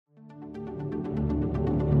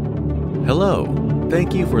Hello.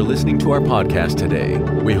 Thank you for listening to our podcast today.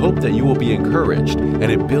 We hope that you will be encouraged and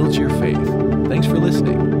it builds your faith. Thanks for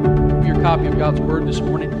listening. Your copy of God's Word this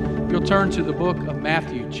morning, you'll turn to the book of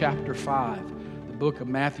Matthew chapter 5. The book of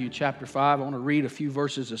Matthew chapter 5. I want to read a few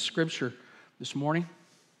verses of Scripture this morning.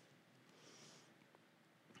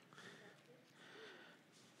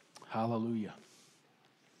 Hallelujah.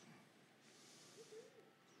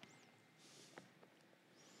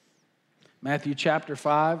 Matthew chapter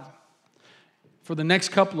 5. For the next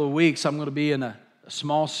couple of weeks, I'm going to be in a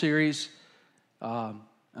small series, and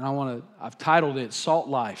I've titled it Salt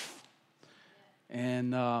Life,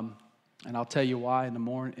 and I'll tell you why in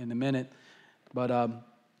a minute. But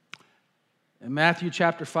in Matthew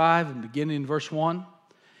chapter 5, and beginning in verse 1,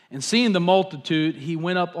 and seeing the multitude, he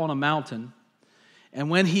went up on a mountain, and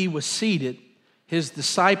when he was seated, his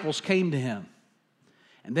disciples came to him,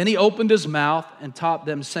 and then he opened his mouth and taught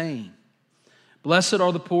them, saying, Blessed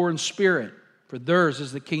are the poor in spirit, for theirs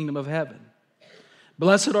is the kingdom of heaven.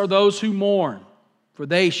 Blessed are those who mourn, for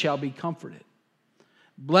they shall be comforted.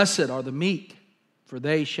 Blessed are the meek, for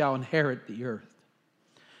they shall inherit the earth.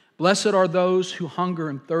 Blessed are those who hunger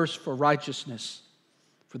and thirst for righteousness,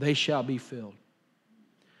 for they shall be filled.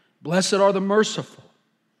 Blessed are the merciful,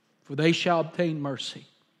 for they shall obtain mercy.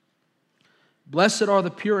 Blessed are the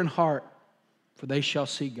pure in heart, for they shall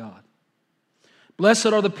see God. Blessed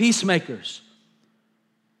are the peacemakers,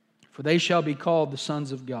 for they shall be called the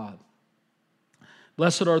sons of God.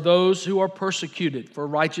 Blessed are those who are persecuted for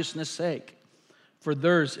righteousness' sake, for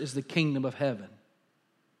theirs is the kingdom of heaven.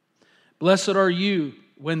 Blessed are you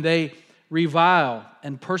when they revile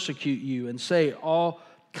and persecute you and say all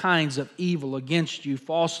kinds of evil against you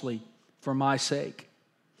falsely for my sake.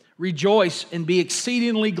 Rejoice and be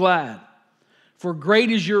exceedingly glad, for great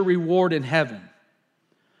is your reward in heaven.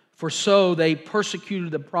 For so they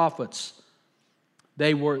persecuted the prophets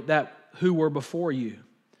who were before you.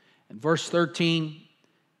 And verse 13,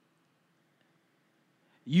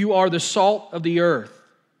 you are the salt of the earth,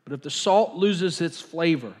 but if the salt loses its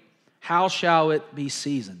flavor, how shall it be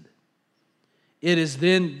seasoned? It is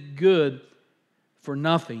then good for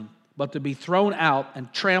nothing but to be thrown out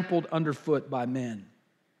and trampled underfoot by men.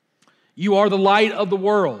 You are the light of the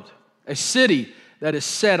world. A city that is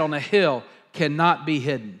set on a hill cannot be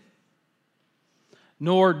hidden.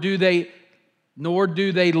 Nor do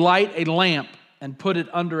they light a lamp and put it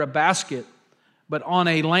under a basket, but on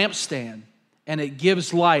a lampstand, and it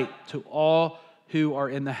gives light to all who are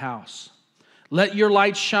in the house. Let your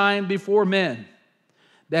light shine before men,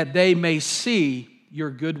 that they may see your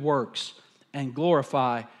good works and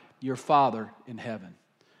glorify your Father in heaven.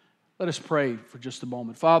 Let us pray for just a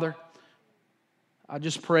moment. Father, I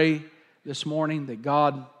just pray this morning that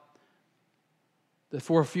God, that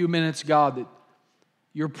for a few minutes, God, that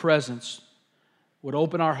your presence would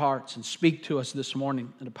open our hearts and speak to us this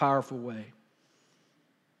morning in a powerful way.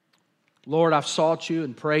 Lord, I've sought you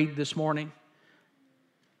and prayed this morning.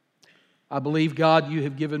 I believe, God, you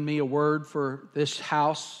have given me a word for this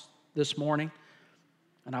house this morning.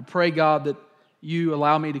 And I pray, God, that you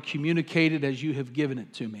allow me to communicate it as you have given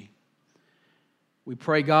it to me. We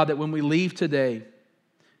pray, God, that when we leave today,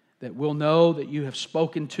 that we'll know that you have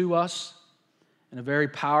spoken to us in a very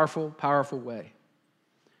powerful, powerful way.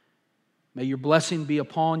 May your blessing be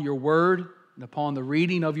upon your word and upon the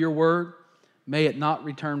reading of your word. May it not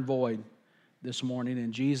return void this morning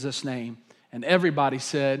in Jesus' name. And everybody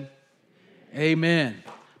said, Amen.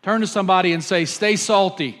 Turn to somebody and say, stay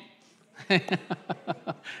salty.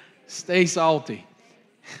 Stay salty.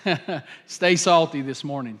 Stay salty this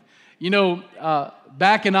morning. You know,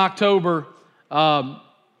 back in October,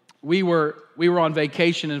 we were on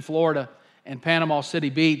vacation in Florida and Panama City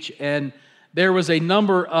Beach, and there was a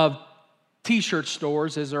number of T-shirt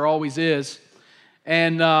stores, as there always is,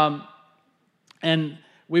 and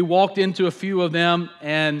we walked into a few of them,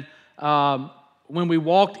 and when we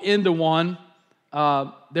walked into one,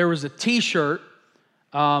 there was a T-shirt.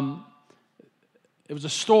 It was a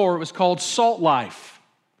store. It was called Salt Life.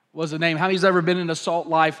 Was the name? How many's ever been in a Salt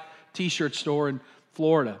Life T-shirt store in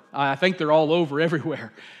Florida? I think they're all over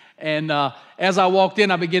everywhere. And as I walked in,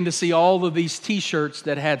 I began to see all of these T-shirts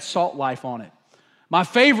that had Salt Life on it. My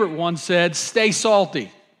favorite one said, "Stay salty."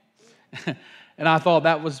 And I thought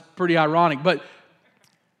that was pretty ironic. But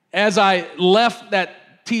as I left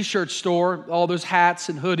that T-shirt store, all those hats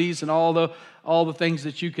and hoodies and all the things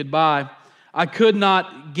that you could buy, I could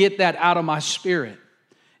not get that out of my spirit.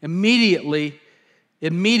 Immediately,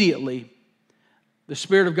 the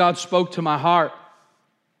Spirit of God spoke to my heart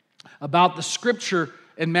about the scripture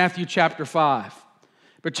in Matthew chapter 5.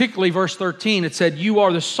 Particularly verse 13, it said, "You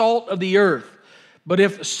are the salt of the earth, but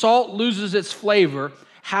if salt loses its flavor,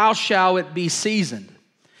 how shall it be seasoned?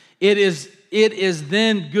 It is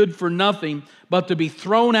then good for nothing but to be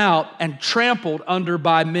thrown out and trampled under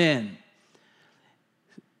by men.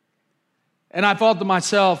 And I thought to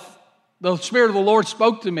myself, the Spirit of the Lord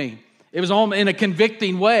spoke to me. It was in a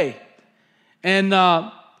convicting way.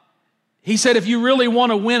 And he said, if you really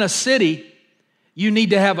want to win a city, you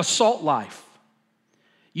need to have a salt life.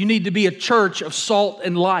 You need to be a church of salt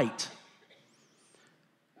and light.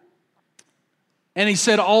 And he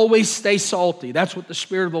said, always stay salty. That's what the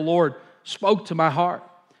Spirit of the Lord spoke to my heart.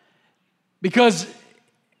 Because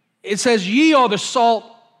it says, ye are the salt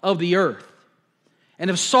of the earth. And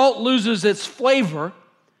if salt loses its flavor,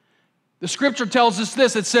 the Scripture tells us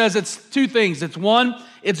this. It says it's two things. It's one,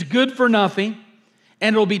 it's good for nothing,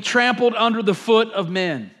 and it'll be trampled under the foot of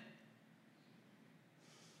men.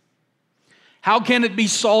 How can it be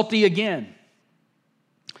salty again?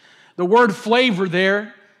 The word flavor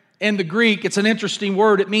there in the Greek, it's an interesting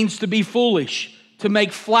word. It means to be foolish, to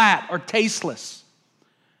make flat or tasteless.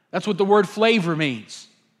 That's what the word flavor means.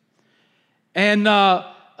 And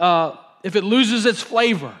if it loses its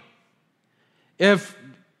flavor, if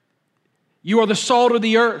you are the salt of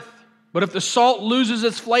the earth, but if the salt loses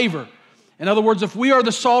its flavor, in other words, if we are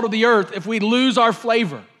the salt of the earth, if we lose our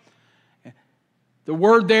flavor, the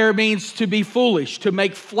word there means to be foolish, to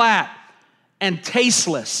make flat and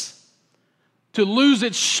tasteless, to lose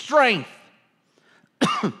its strength.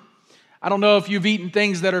 I don't know if you've eaten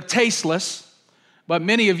things that are tasteless, but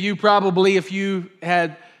many of you probably, if you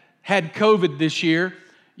had COVID this year,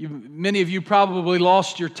 many of you probably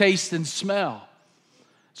lost your taste and smell.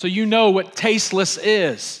 So you know what tasteless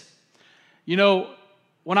is. You know,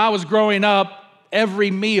 when I was growing up,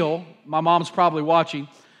 every meal, my mom's probably watching,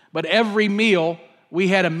 but every meal we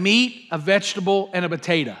had a meat, a vegetable, and a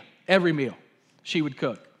potato. Every meal she would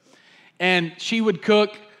cook. And she would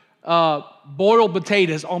cook boiled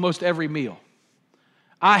potatoes almost every meal.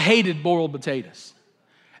 I hated boiled potatoes.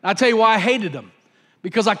 And I'll tell you why I hated them.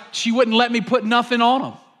 Because she wouldn't let me put nothing on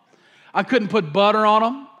them. I couldn't put butter on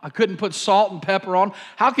them. I couldn't put salt and pepper on them.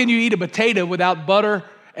 How can you eat a potato without butter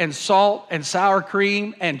and salt and sour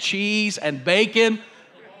cream and cheese and bacon?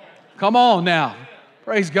 Come on now.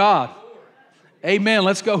 Praise God. Amen.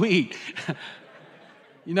 Let's go eat.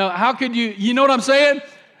 You know, how could you know what I'm saying?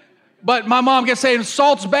 But my mom kept saying,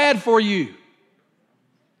 salt's bad for you.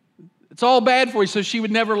 It's all bad for you. So she would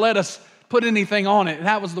never let us put anything on it. And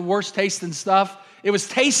that was the worst tasting stuff. It was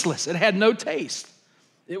tasteless. It had no taste.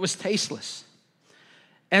 It was tasteless.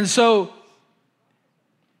 And so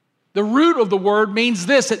the root of the word means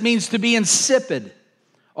this. It means to be insipid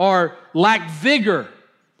or lack vigor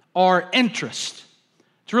or interest.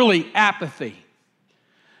 It's really apathy.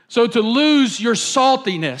 So to lose your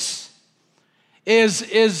saltiness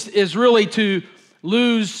is really to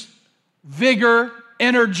lose vigor,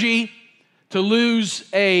 energy, to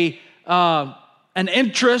lose an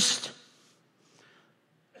interest.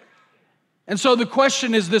 And so the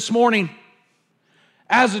question is this morning,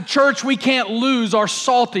 as a church, we can't lose our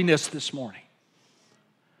saltiness this morning.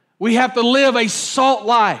 We have to live a salt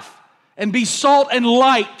life and be salt and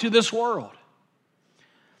light to this world.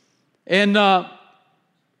 And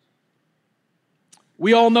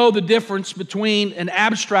we all know the difference between an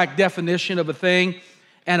abstract definition of a thing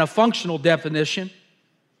and a functional definition.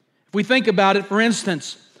 If we think about it, for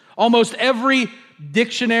instance, almost every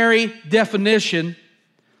dictionary definition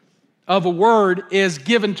of a word is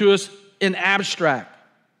given to us in abstract.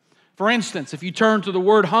 For instance, if you turn to the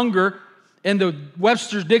word hunger in the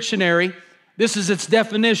Webster's Dictionary, this is its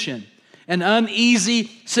definition: an uneasy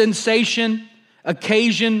sensation,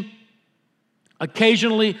 occasionally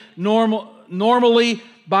normally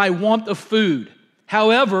by want of food.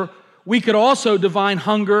 However, we could also define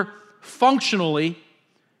hunger functionally.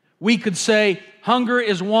 We could say hunger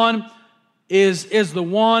is the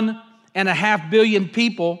 1.5 billion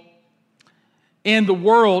people in the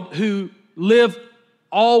world who live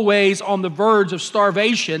always on the verge of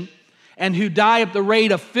starvation and who die at the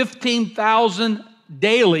rate of 15,000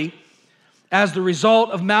 daily as the result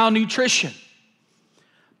of malnutrition.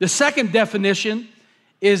 The second definition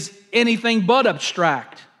is anything but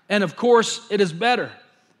abstract, and of course, it is better.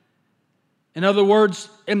 In other words,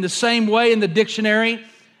 in the same way in the dictionary,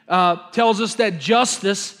 tells us that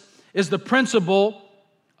justice is the principle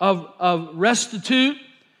of restitute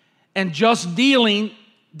and just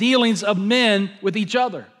dealings of men with each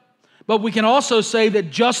other. But we can also say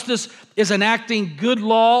that justice is enacting good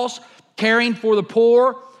laws, caring for the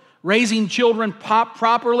poor, raising children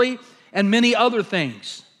properly, and many other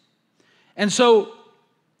things. And so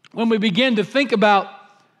when we begin to think about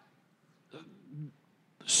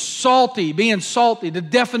being salty, the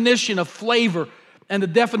definition of flavor and the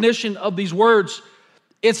definition of these words,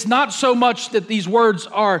 it's not so much that these words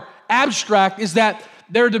are abstract, is that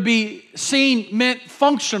they're to be seen meant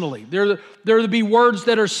functionally. They're to be words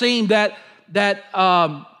that are seen that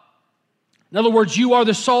in other words, you are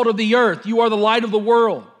the salt of the earth. You are the light of the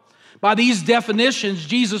world. By these definitions,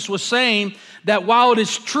 Jesus was saying that while it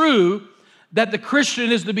is true that the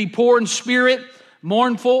Christian is to be poor in spirit,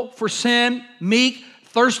 mournful for sin, meek,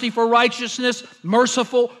 thirsty for righteousness,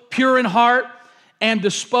 merciful, pure in heart, and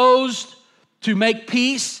disposed to make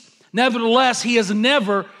peace, nevertheless, he is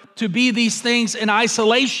never to be these things in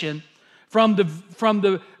isolation from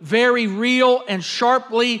the very real and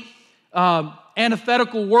sharply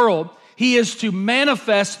antithetical world. He is to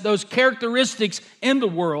manifest those characteristics in the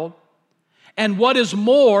world. And what is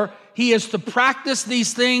more, he is to practice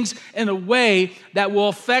these things in a way that will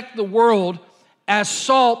affect the world as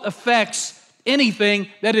salt affects anything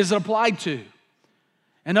that is applied to.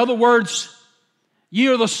 In other words, ye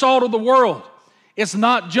are the salt of the world. It's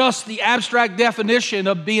not just the abstract definition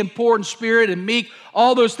of being poor in spirit and meek.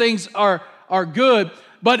 All those things are good,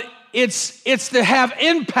 but it's to have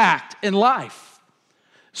impact in life.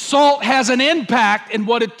 Salt has an impact in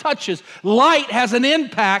what it touches. Light has an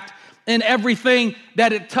impact in everything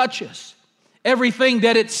that it touches, everything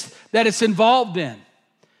that it's involved in.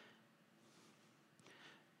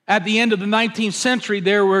 At the end of the 19th century,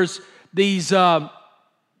 there was this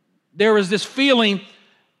feeling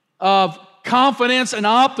of confidence and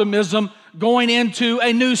optimism going into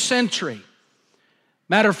a new century.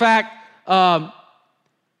 Matter of fact, I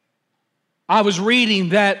was reading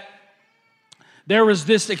that there was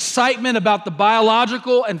this excitement about the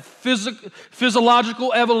biological and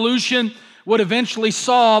physiological evolution would eventually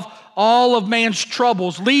solve all of man's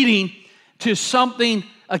troubles, leading to something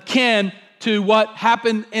akin to what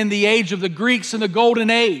happened in the age of the Greeks in the Golden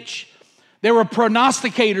Age. There were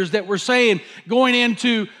prognosticators that were saying, going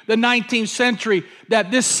into the 19th century, that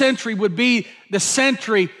this century would be the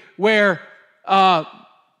century where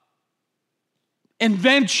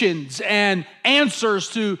inventions and answers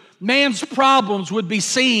to man's problems would be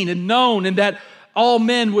seen and known, and that all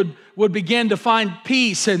men would begin to find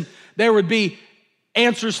peace, and there would be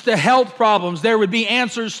answers to health problems, there would be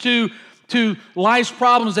answers to life's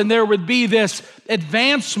problems, and there would be this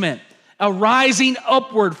advancement, a rising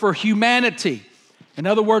upward for humanity. In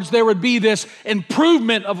other words, there would be this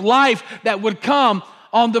improvement of life that would come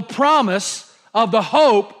on the promise of the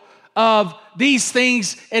hope of these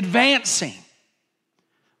things advancing.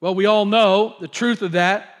 Well, we all know the truth of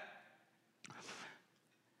that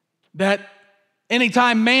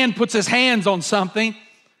anytime man puts his hands on something,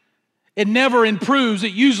 it never improves,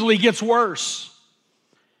 it usually gets worse.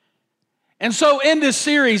 And so in this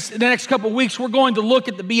series, in the next couple of weeks, we're going to look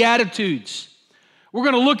at the Beatitudes. We're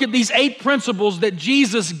going to look at these 8 principles that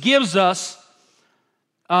Jesus gives us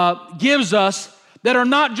that are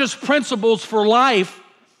not just principles for life,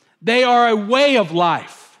 they are a way of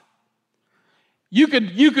life. You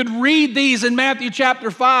could read these in Matthew chapter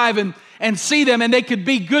 5 and see them, and they could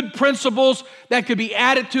be good principles that could be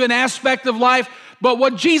added to an aspect of life. But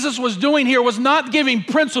what Jesus was doing here was not giving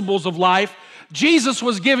principles of life. Jesus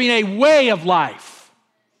was giving a way of life,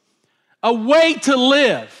 a way to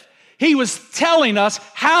live. He was telling us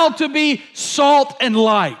how to be salt and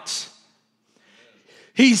light.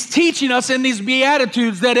 He's teaching us in these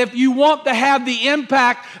Beatitudes that if you want to have the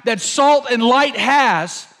impact that salt and light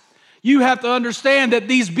has, you have to understand that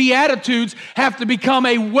these Beatitudes have to become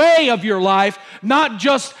a way of your life, not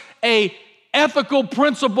just an ethical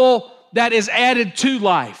principle that is added to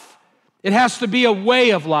life. It has to be a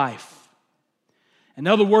way of life. In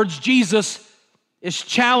other words, Jesus is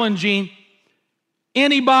challenging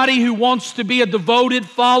anybody who wants to be a devoted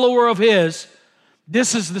follower of His.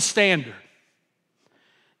 This is the standard.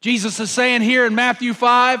 Jesus is saying here in Matthew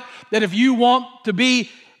 5 that if you want to be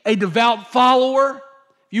a devout follower,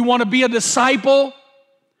 you want to be a disciple,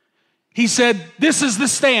 He said, this is the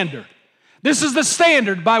standard. This is the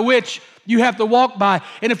standard by which you have to walk by.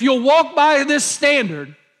 And if you'll walk by this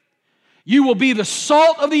standard, you will be the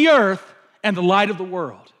salt of the earth and the light of the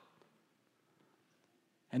world.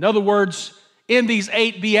 In other words, in these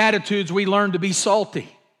 8 Beatitudes, we learn to be salty.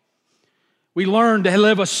 We learn to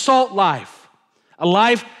live a salt life, a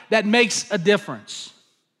life that makes a difference.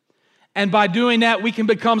 And by doing that, we can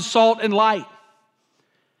become salt and light.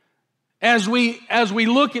 As we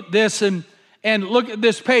look at this and look at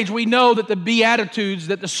this page, we know that the Beatitudes,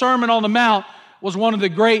 that the Sermon on the Mount was one of the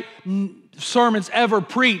great sermons ever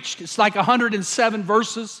preached. It's like 107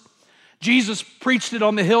 verses. Jesus preached it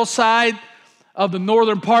on the hillside of the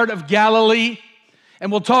northern part of Galilee.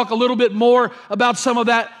 And we'll talk a little bit more about some of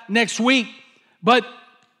that next week. But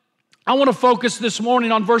I want to focus this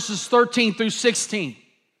morning on verses 13 through 16.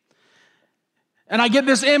 And I get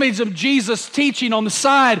this image of Jesus teaching on the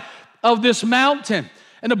side of this mountain.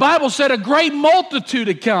 And the Bible said a great multitude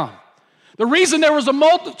had come. The reason there was a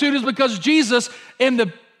multitude is because Jesus, in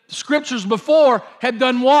the scriptures before, had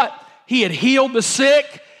done what? He had healed the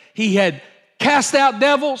sick. He had cast out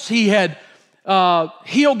devils. He had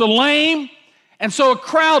healed the lame. And so a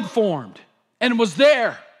crowd formed and was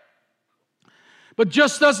there. But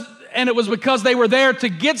and it was because they were there to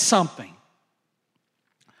get something.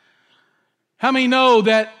 How many know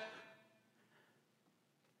that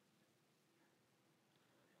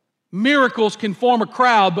miracles can form a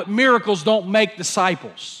crowd, but miracles don't make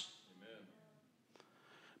disciples? Amen.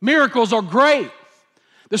 Miracles are great.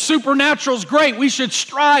 The supernatural is great. We should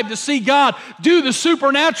strive to see God do the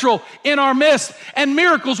supernatural in our midst, and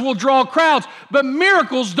miracles will draw crowds, but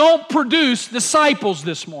miracles don't produce disciples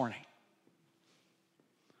this morning.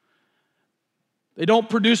 They don't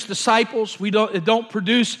produce disciples. It don't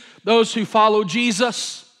produce those who follow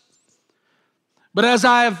Jesus. But as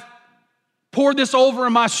I have poured this over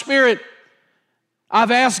in my spirit,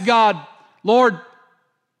 I've asked God, Lord,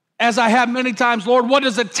 as I have many times, Lord, what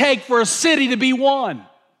does it take for a city to be one?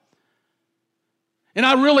 And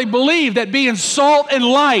I really believe that being salt and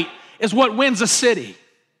light is what wins a city.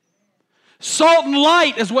 Salt and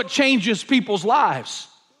light is what changes people's lives.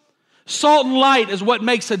 Salt and light is what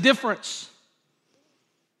makes a difference.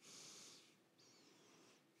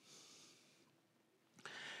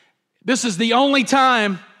 This is the only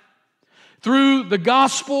time through the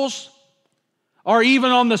Gospels or even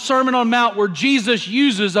on the Sermon on the Mount where Jesus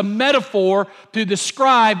uses a metaphor to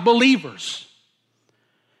describe believers.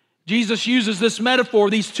 Jesus uses this metaphor,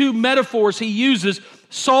 these two metaphors he uses,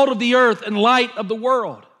 salt of the earth and light of the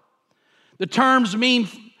world. The terms mean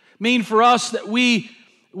for us that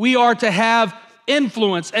we are to have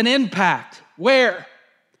influence and impact. Where?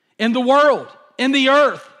 In the world, in the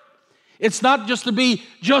earth. It's not just to be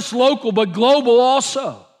just local, but global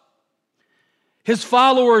also. His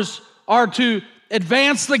followers are to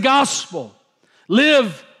advance the gospel,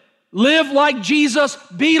 live like Jesus,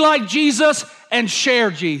 be like Jesus, and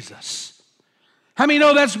share Jesus. How many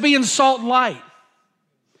know that's being salt and light?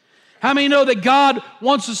 How many know that God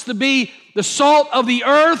wants us to be the salt of the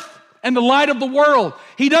earth and the light of the world?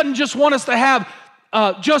 He doesn't just want us to have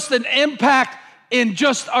just an impact in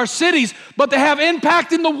just our cities, but to have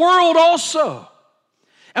impact in the world also.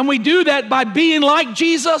 And we do that by being like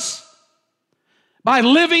Jesus, by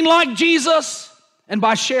living like Jesus, and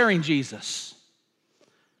by sharing Jesus.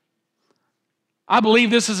 I believe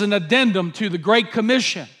this is an addendum to the Great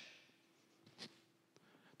Commission.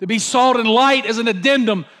 To be salt and light is an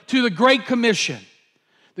addendum to the Great Commission.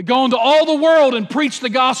 To go into all the world and preach the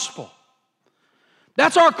gospel.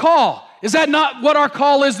 That's our call. Is that not what our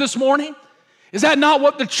call is this morning? Is that not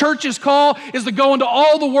what the church's call is, to go into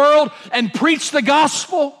all the world and preach the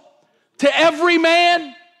gospel to every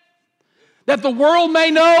man? That the world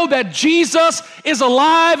may know that Jesus is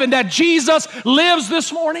alive and that Jesus lives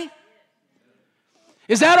this morning?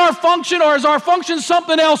 Is that our function, or is our function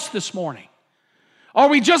something else this morning? Are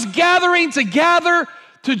we just gathering together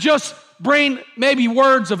to just bring maybe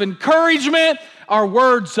words of encouragement or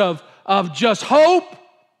words of just hope?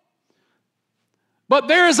 But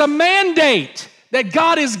there is a mandate that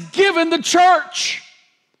God has given the church.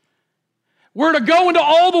 We're to go into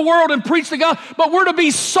all the world and preach the gospel, but we're to be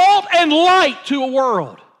salt and light to a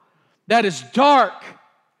world that is dark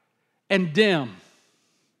and dim.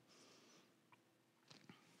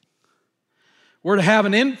 We're to have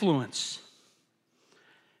an influence.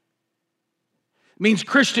 It means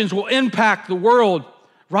Christians will impact the world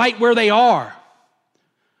right where they are.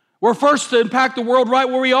 We're first to impact the world right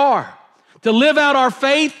where we are. To live out our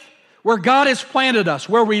faith where God has planted us,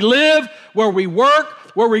 where we live, where we work,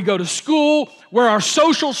 where we go to school, where our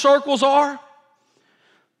social circles are.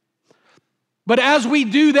 But as we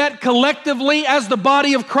do that collectively as the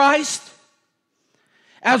body of Christ,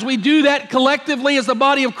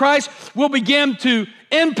 we'll begin to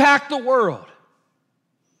impact the world.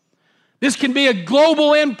 This can be a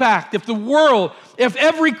global impact if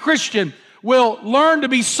every Christian will learn to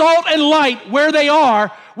be salt and light where they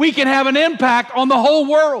are, we can have an impact on the whole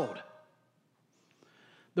world.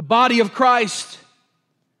 The body of Christ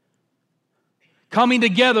coming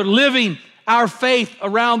together, living our faith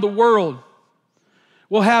around the world,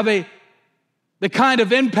 will have the kind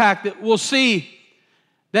of impact that we'll see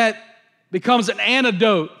that becomes the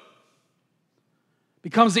antidote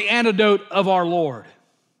of our Lord.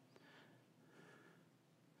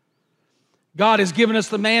 God has given us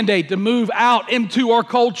the mandate to move out into our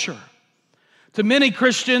culture. To many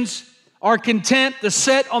Christians, are content to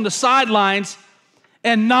sit on the sidelines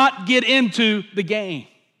and not get into the game.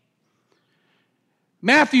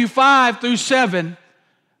 Matthew 5 through 7,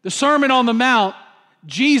 the Sermon on the Mount,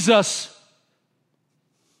 Jesus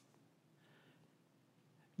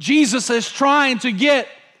is trying to get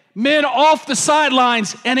men off the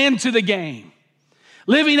sidelines and into the game,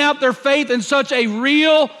 living out their faith in such a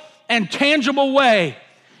real and tangible way.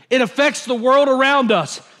 It affects the world around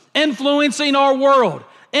us, influencing our world,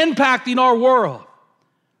 impacting our world.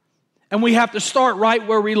 And we have to start right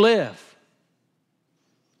where we live.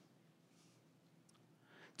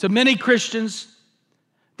 To many Christians,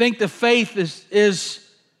 think the faith is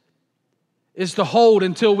to hold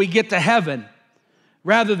until we get to heaven,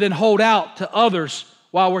 rather than hold out to others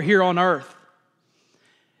while we're here on earth.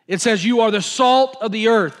 It says, you are the salt of the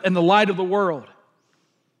earth and the light of the world.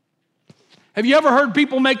 Have you ever heard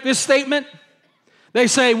people make this statement? They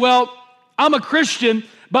say, well, I'm a Christian,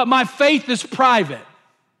 but my faith is private.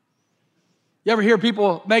 You ever hear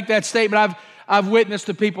people make that statement? I've witnessed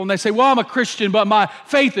to people and they say, well, I'm a Christian, but my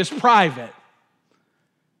faith is private.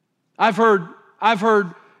 I've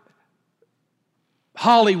heard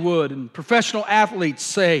Hollywood and professional athletes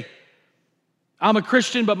say, I'm a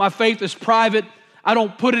Christian, but my faith is private. I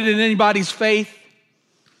don't put it in anybody's faith.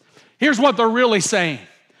 Here's what they're really saying.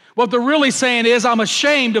 What they're really saying is, I'm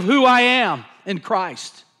ashamed of who I am in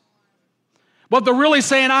Christ. What they're really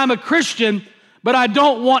saying, I'm a Christian, but I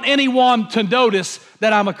don't want anyone to notice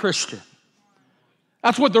that I'm a Christian.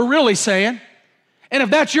 That's what they're really saying. And if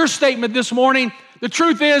that's your statement this morning, the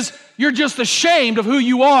truth is, you're just ashamed of who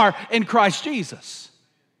you are in Christ Jesus.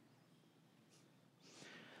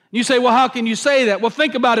 You say, well, how can you say that? Well,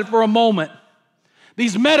 think about it for a moment.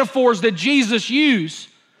 These metaphors that Jesus is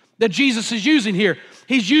using here.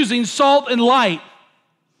 He's using salt and light.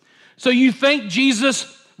 So you think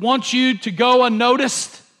Jesus wants you to go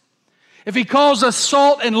unnoticed? If he calls us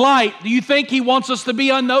salt and light, do you think he wants us to be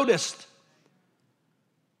unnoticed?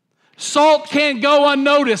 Salt can't go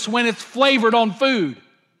unnoticed when it's flavored on food,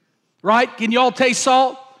 right? Can you all taste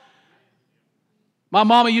salt? My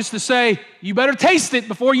mama used to say, you better taste it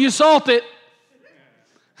before you salt it.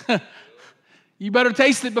 You better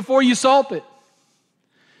taste it before you salt it.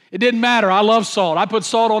 It didn't matter. I love salt. I put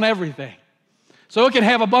salt on everything. So it can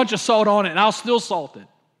have a bunch of salt on it and I'll still salt it.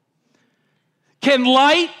 Can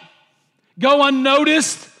light go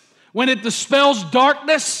unnoticed when it dispels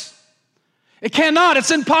darkness? It cannot.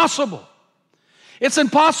 It's impossible. It's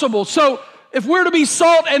impossible. So if we're to be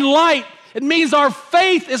salt and light, it means our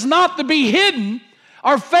faith is not to be hidden.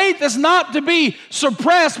 Our faith is not to be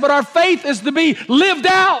suppressed, but our faith is to be lived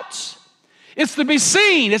out. It's to be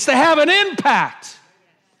seen. It's to have an impact.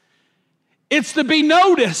 It's to be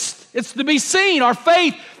noticed. It's to be seen. Our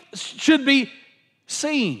faith should be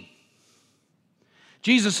seen.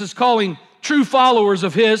 Jesus is calling true followers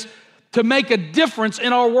of his to make a difference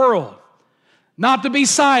in our world. Not to be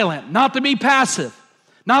silent, not to be passive,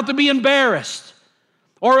 not to be embarrassed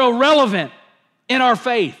or irrelevant in our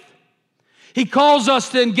faith. He calls us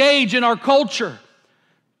to engage in our culture,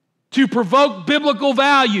 to provoke biblical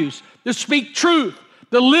values, to speak truth,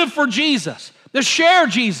 to live for Jesus, to share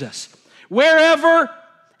Jesus wherever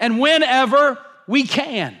and whenever we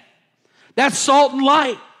can. That's salt and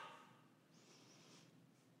light.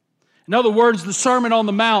 In other words, the Sermon on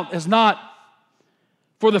the Mount is not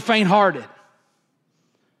for the faint-hearted.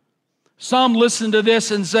 Some listen to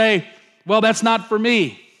this and say, well, that's not for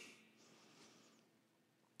me.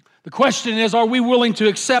 The question is, are we willing to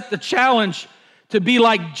accept the challenge to be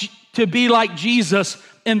like Jesus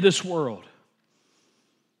in this world?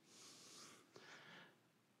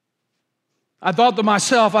 I thought to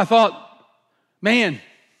myself, man,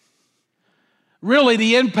 really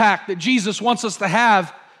the impact that Jesus wants us to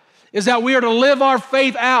have is that we are to live our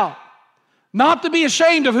faith out, not to be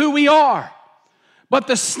ashamed of who we are, but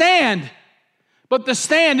to stand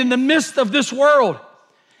in the midst of this world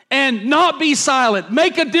and not be silent,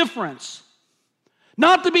 make a difference,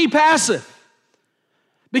 not to be passive,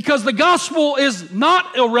 because the gospel is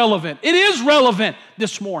not irrelevant. It is relevant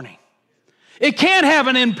this morning. It can have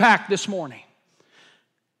an impact this morning.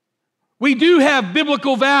 We do have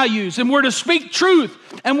biblical values, and we're to speak truth,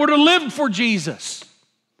 and we're to live for Jesus,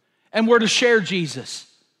 and we're to share Jesus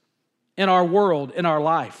in our world, in our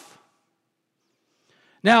life.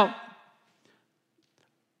 Now,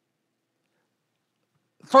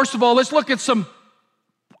 first of all, let's look at some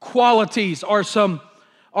qualities or some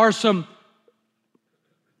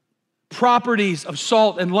properties of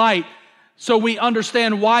salt and light so we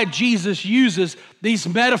understand why Jesus uses these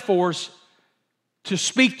metaphors to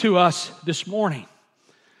speak to us this morning.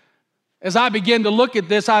 As I begin to look at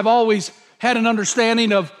this, I've always had an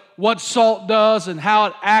understanding of what salt does and how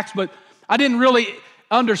it acts, but I didn't really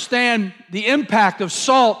understand the impact of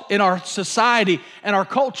salt in our society and our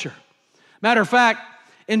culture. Matter of fact,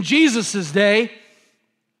 in Jesus' day,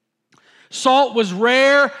 salt was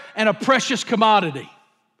rare and a precious commodity.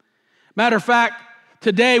 Matter of fact,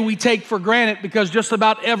 today we take for granted because just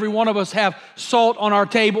about every one of us have salt on our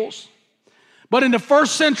tables. But in the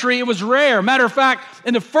first century, it was rare. Matter of fact,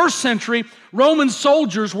 in the first century, Roman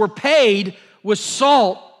soldiers were paid with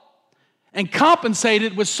salt and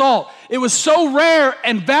compensated with salt. It was so rare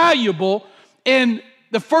and valuable in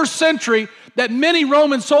the first century that many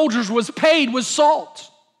Roman soldiers was paid with salt.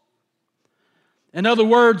 In other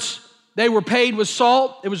words, they were paid with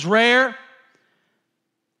salt. It was rare.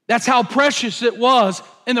 That's how precious it was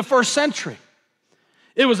in the first century.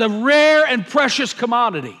 It was a rare and precious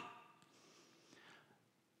commodity.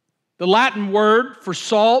 The Latin word for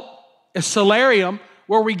salt is salarium,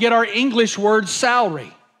 where we get our English word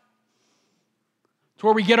salary. It's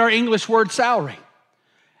where we get our English word salary.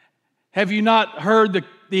 Have you not heard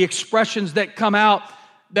the expressions that come out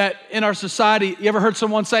that in our society? You ever heard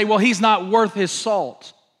someone say, well, he's not worth his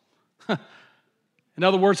salt? In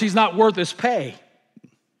other words, he's not worth his pay.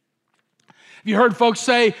 Have you heard folks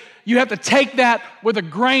say, you have to take that with a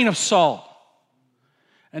grain of salt?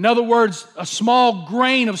 In other words, a small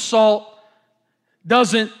grain of salt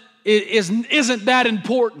isn't that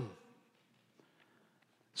important.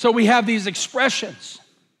 So we have these expressions.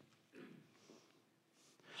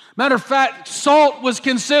 Matter of fact, salt was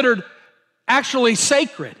considered actually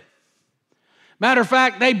sacred. Matter of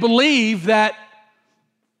fact, they believed that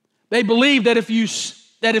it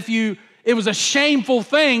was a shameful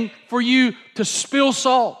thing for you to spill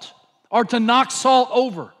salt or to knock salt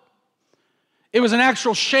over. It was an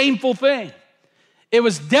actual shameful thing. It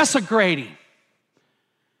was desecrating.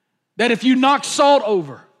 That if you knock salt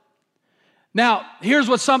over. Now, here's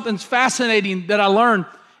what's something's fascinating that I learned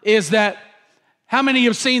is that how many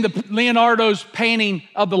have seen Leonardo's painting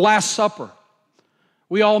of the Last Supper?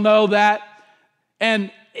 We all know that. And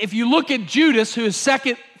if you look at Judas, who is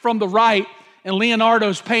second from the right in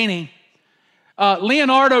Leonardo's painting,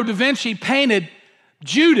 Leonardo da Vinci painted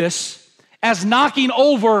Judas as knocking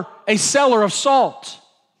over a cellar of salt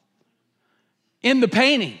in the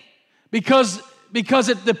painting because it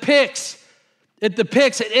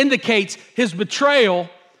indicates his betrayal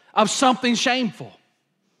of something shameful.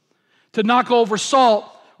 To knock over salt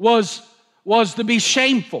was to be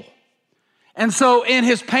shameful. And so in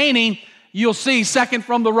his painting, you'll see second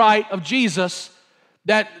from the right of Jesus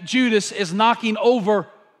that Judas is knocking over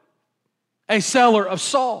a cellar of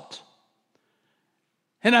salt.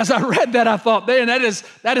 And as I read that, I thought, man,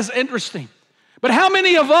 that is interesting. But how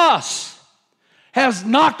many of us has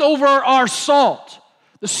knocked over our salt?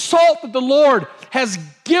 The salt that the Lord has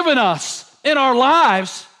given us in our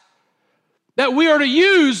lives that we are to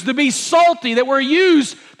use to be salty, that we're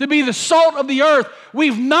used to be the salt of the earth.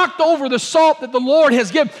 We've knocked over the salt that the Lord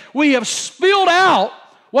has given. We have spilled out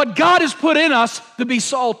what God has put in us to be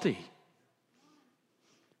salty.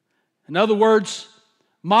 In other words,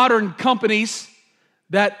 modern companies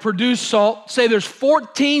that produce salt say there's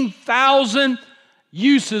 14,000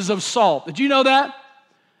 uses of salt. Did you know that?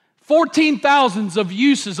 14,000 of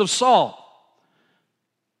uses of salt.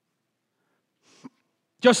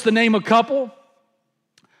 Just to name a couple,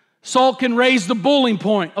 salt can raise the boiling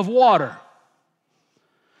point of water.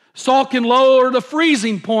 Salt can lower the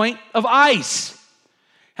freezing point of ice.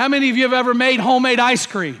 How many of you have ever made homemade ice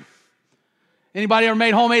cream? Anybody ever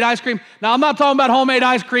made homemade ice cream? Now, I'm not talking about homemade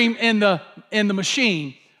ice cream in the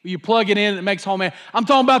machine. You plug it in and it makes homemade. I'm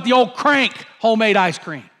talking about the old crank homemade ice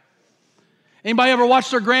cream. Anybody ever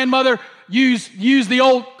watched their grandmother use the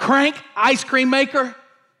old crank ice cream maker?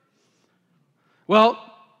 Well,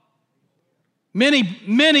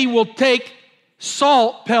 many will take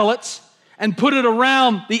salt pellets and put it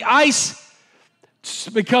around the ice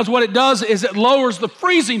because what it does is it lowers the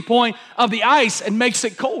freezing point of the ice and makes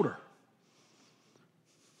it colder.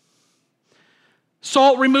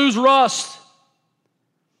 Salt removes rust.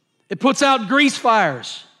 It puts out grease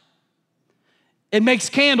fires. It makes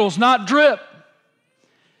candles not drip.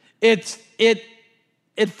 It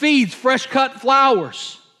feeds fresh cut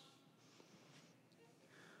flowers.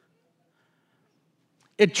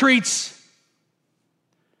 It treats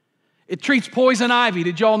poison ivy.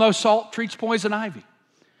 Did y'all know salt treats poison ivy?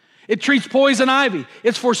 It treats poison ivy.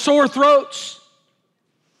 It's for sore throats.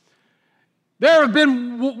 There have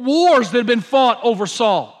been wars that have been fought over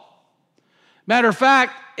salt. Matter of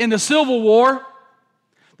fact, in the Civil War,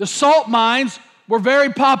 the salt mines were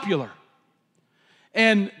very popular.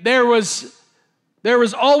 And there was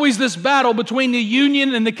always this battle between the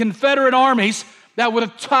Union and the Confederate armies that would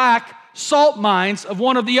attack salt mines of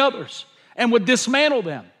one of the others and would dismantle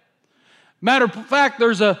them. Matter of fact,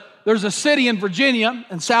 there's a city in Virginia,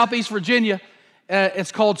 in southeast Virginia,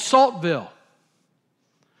 it's called Saltville.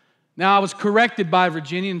 Now, I was corrected by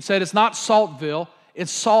Virginia and said it's not Saltville,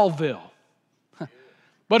 it's Saulville.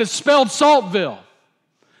 But it's spelled Saltville.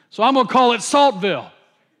 So I'm going to call it Saltville.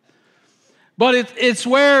 But it's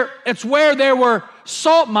where there were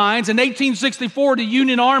salt mines. In 1864, the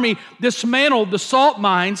Union Army dismantled the salt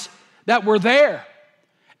mines that were there.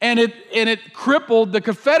 And it crippled the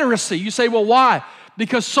Confederacy. You say, well, why?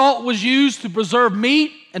 Because salt was used to preserve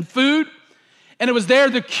meat and food, and it was there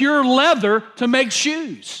to cure leather to make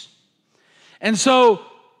shoes. And so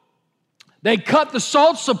they cut the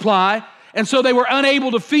salt supply, and so they were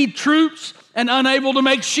unable to feed troops and unable to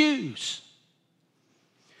make shoes.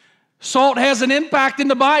 Salt has an impact in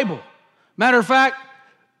the Bible. Matter of fact,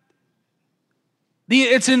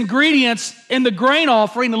 its ingredients in the grain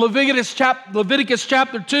offering, Leviticus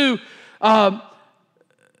chapter 2,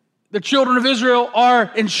 the children of Israel are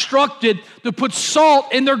instructed to put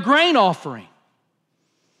salt in their grain offering.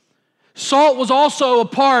 Salt was also a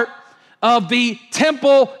part of the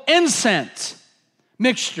temple incense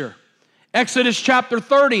mixture. Exodus chapter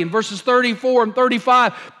 30 and verses 34 and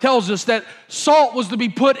 35 tells us that salt was to be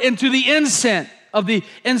put into the incense of the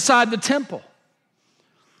inside the temple.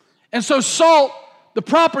 And so salt, the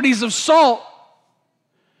properties of salt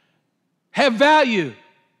have value.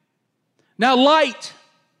 Now light.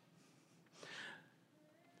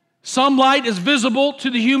 Some light is visible to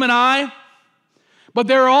the human eye, but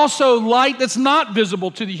there are also light that's not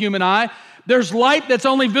visible to the human eye. There's light that's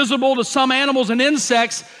only visible to some animals and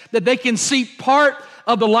insects that they can see part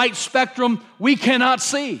of the light spectrum we cannot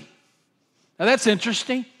see. Now that's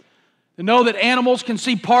interesting, to know that animals can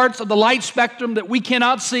see parts of the light spectrum that we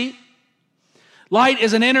cannot see. Light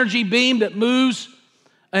is an energy beam that moves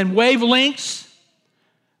in wavelengths.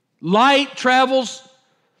 Light travels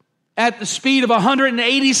at the speed of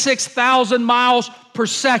 186,000 miles per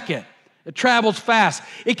second. It travels fast.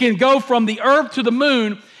 It can go from the earth to the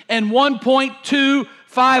moon in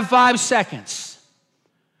 1.255 seconds.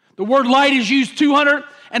 The word light is used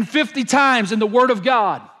 250 times in the Word of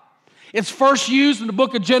God. It's first used in the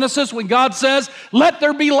book of Genesis when God says, "Let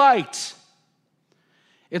there be light."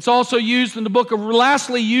 It's also used in the book of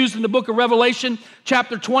Revelation,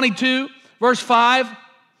 chapter 22, verse 5.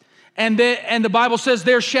 And the Bible says,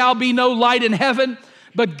 "There shall be no light in heaven,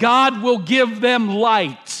 but God will give them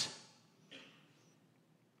light."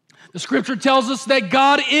 The scripture tells us that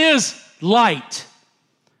God is light,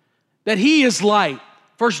 that He is light.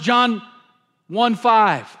 1 John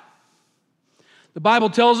 1:5. The Bible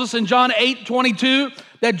tells us in John 8:22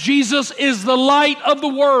 that Jesus is the light of the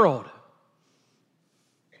world.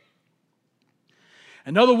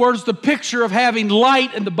 In other words, the picture of having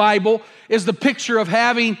light in the Bible is the picture of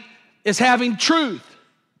having truth.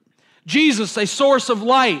 Jesus, a source of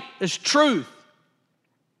light, is truth.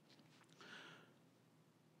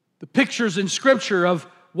 The pictures in Scripture of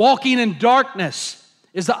walking in darkness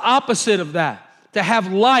is the opposite of that. To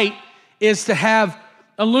have light is to have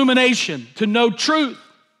illumination, to know truth.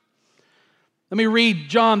 Let me read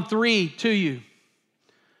John 3 to you.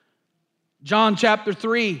 John chapter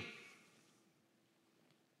 3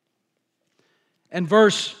 and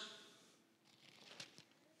verse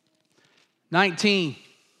 19.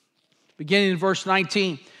 Beginning in verse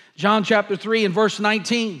 19. John chapter 3 and verse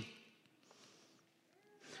 19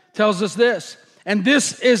 tells us this. "And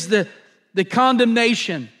this is the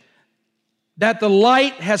condemnation, that the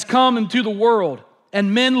light has come into the world,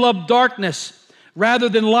 and men love darkness rather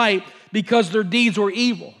than light, because their deeds were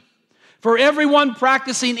evil. For everyone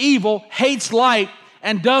practicing evil hates light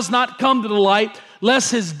and does not come to the light,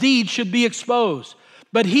 lest his deeds should be exposed.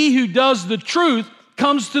 But he who does the truth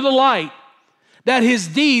comes to the light, that his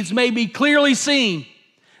deeds may be clearly seen,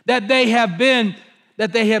 that they have been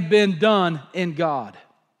done in God."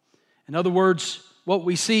 In other words, what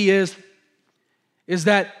we see is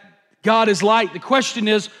that God is light. The question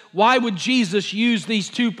is, why would Jesus use these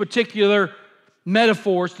two particular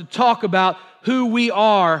metaphors to talk about who we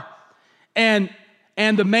are and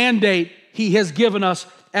the mandate He has given us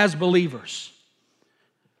as believers?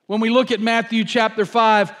 When we look at Matthew chapter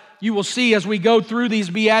 5, you will see as we go through these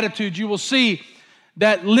Beatitudes, you will see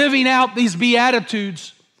that living out these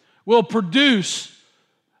Beatitudes will produce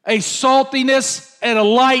a saltiness and a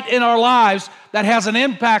light in our lives that has an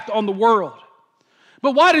impact on the world.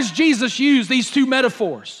 But why does Jesus use these two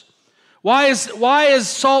metaphors? Why is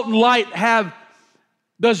salt and light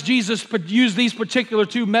does Jesus use these particular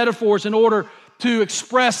two metaphors in order to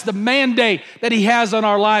express the mandate that He has on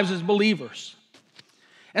our lives as believers?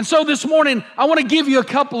 And so this morning, I want to give you a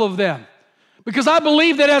couple of them because I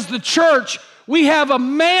believe that as the church, we have a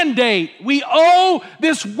mandate. We owe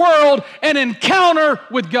this world an encounter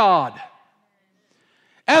with God.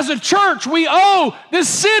 As a church, we owe this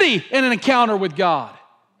city an encounter with God.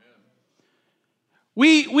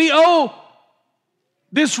 We owe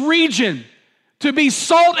this region to be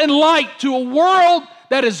salt and light to a world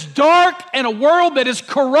that is dark and a world that is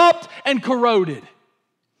corrupt and corroded.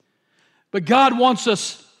 But God wants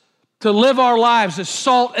us to live our lives as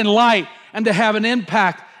salt and light and to have an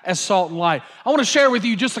impact as salt and light. I want to share with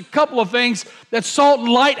you just a couple of things that salt and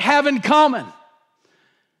light have in common.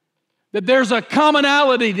 That there's a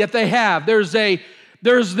commonality that they have. There's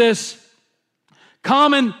this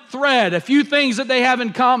common thread, a few things that they have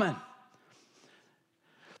in common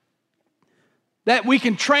that we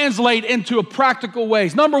can translate into a practical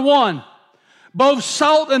ways. Number one, both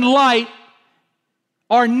salt and light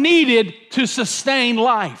are needed to sustain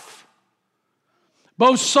life.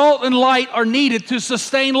 Both salt and light are needed to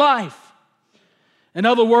sustain life. In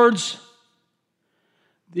other words,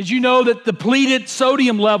 did you know that depleted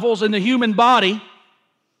sodium levels in the human body,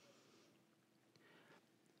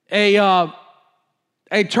 a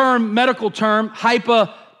medical term,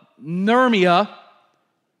 hyponatremia,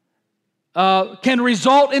 can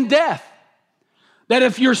result in death? That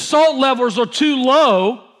if your salt levels are too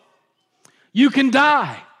low, you can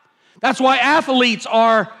die. That's why athletes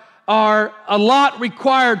are a lot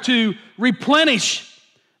required to replenish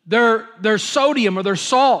their sodium or their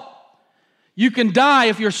salt. You can die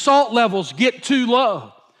if your salt levels get too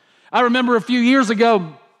low. I remember a few years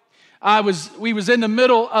ago, we was in the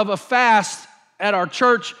middle of a fast at our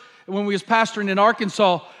church when we was pastoring in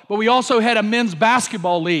Arkansas, but we also had a men's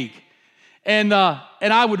basketball league. And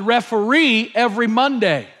I would referee every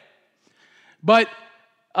Monday. But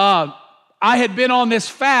I had been on this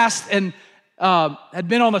fast and had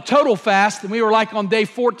been on a total fast, and we were like on day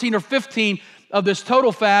 14 or 15 of this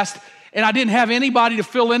total fast, and I didn't have anybody to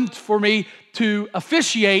fill in for me to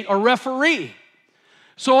officiate or referee.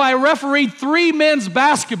 So I refereed 3 men's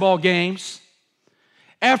basketball games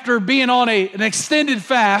after being on an extended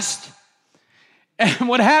fast. And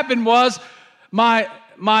what happened was my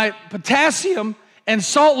potassium and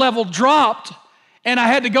salt level dropped, and I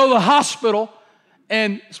had to go to the hospital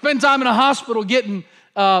and spend time in a hospital getting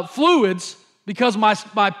fluids because my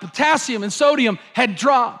potassium and sodium had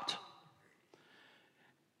dropped.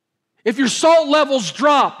 If your salt levels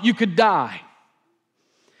drop, you could die.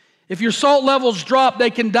 If your salt levels drop, they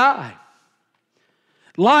can die.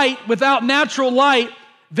 Light, without natural light,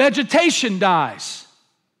 vegetation dies.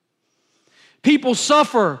 People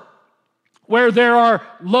suffer where there are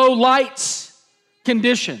low lights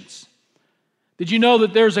conditions. Did you know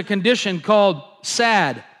that there's a condition called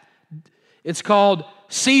SAD? It's called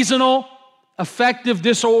seasonal affective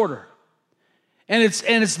disorder. And it's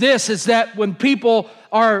that when people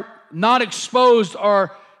are not exposed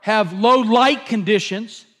or have low light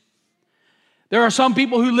conditions, there are some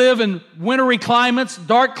people who live in wintry climates,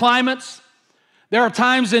 dark climates. There are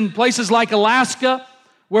times in places like Alaska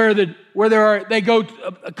where they go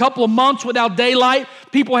a couple of months without daylight.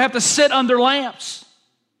 People have to sit under lamps.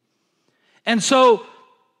 And so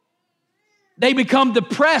they become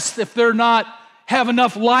depressed if they're not have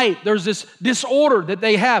enough light. There's this disorder that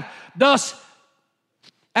they have. Thus,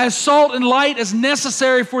 as salt and light is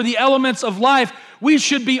necessary for the elements of life, we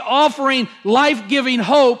should be offering life-giving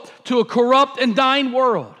hope to a corrupt and dying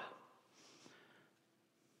world.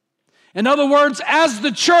 In other words, as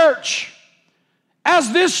the church,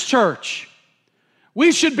 as this church,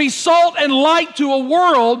 we should be salt and light to a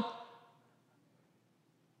world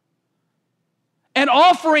and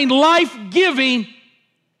offering life-giving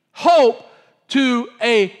hope to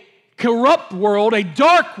a corrupt world, a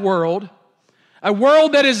dark world, a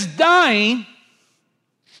world that is dying.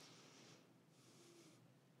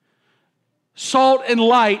 Salt and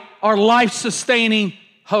light are life-sustaining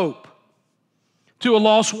hope to a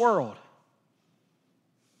lost world.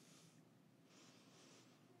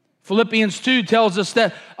 Philippians 2 tells us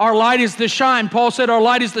that our light is to shine. Paul said our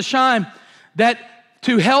light is to shine, that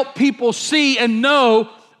to help people see and know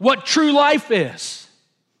what true life is.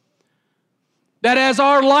 That as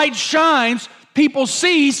our light shines, people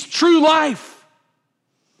see true life.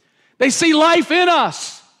 They see life in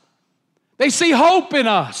us. They see hope in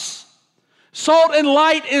us. Salt and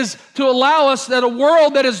light is to allow us that a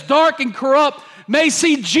world that is dark and corrupt may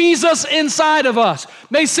see Jesus inside of us,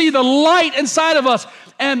 may see the light inside of us.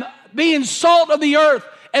 And being salt of the earth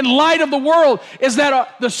and light of the world is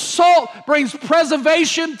that the salt brings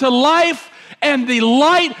preservation to life, and the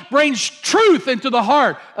light brings truth into the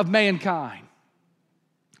heart of mankind.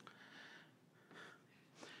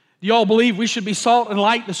 Do you all believe we should be salt and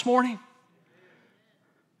light this morning?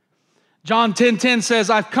 John 10:10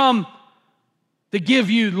 says, I've come to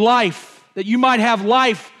give you life, that you might have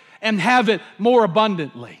life and have it more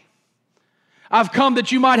abundantly. I've come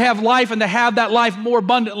that you might have life and to have that life more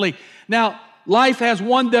abundantly. Now, life has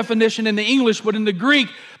one definition in the English, but in the Greek,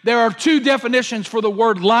 there are two definitions for the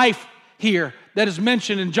word life here that is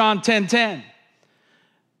mentioned in John 10:10.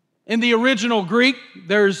 In the original Greek,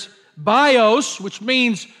 there's bios, which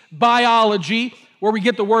means biology, where we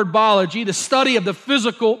get the word biology, the study of the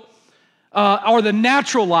physical or the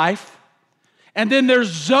natural life. And then there's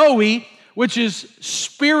zoe, which is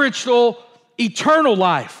spiritual, eternal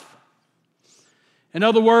life. In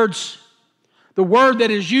other words, the word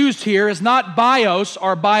that is used here is not bios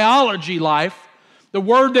or biology life. The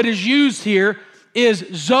word that is used here is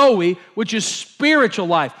zoe, which is spiritual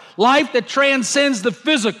life, life that transcends the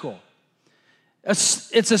physical.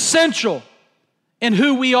 It's essential in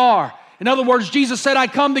who we are. In other words, Jesus said, I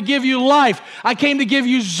come to give you life. I came to give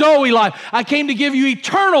you zoe life. I came to give you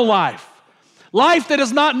eternal life. Life that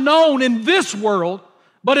is not known in this world,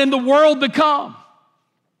 but in the world to come.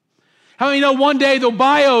 How many know one day the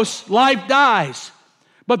bios life dies,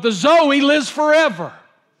 but the zoe lives forever?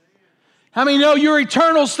 How many know your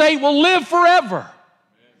eternal state will live forever?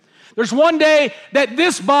 There's one day that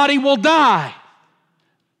this body will die.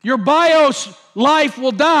 Your bios life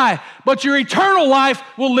will die, but your eternal life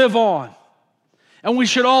will live on. And we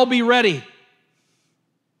should all be ready.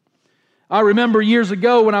 I remember years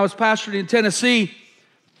ago when I was pastoring in Tennessee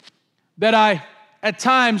that at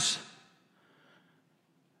times,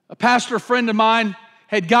 a pastor friend of mine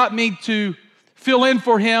had got me to fill in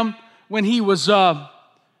for him when he was a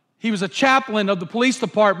chaplain of the police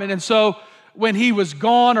department. And so when he was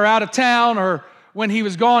gone or out of town, or when he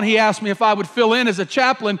was gone, he asked me if I would fill in as a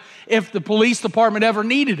chaplain if the police department ever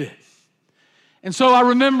needed it. And so I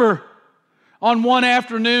remember on one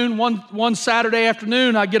afternoon, one Saturday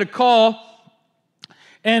afternoon, I get a call,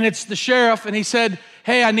 and it's the sheriff, and he said,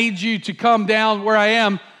 hey, I need you to come down where I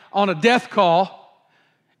am on a death call,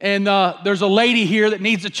 and there's a lady here that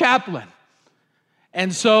needs a chaplain.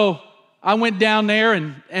 And so I went down there,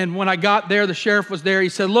 and when I got there, the sheriff was there. He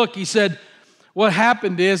said, look, what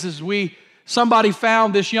happened is somebody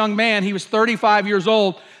found this young man. He was 35 years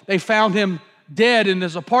old. They found him dead in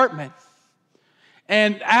his apartment.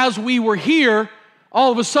 And as we were here,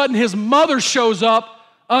 all of a sudden his mother shows up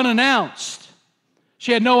unannounced.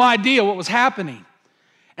 She had no idea what was happening.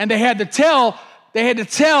 And they had to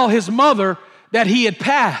tell his mother that he had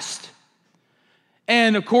passed.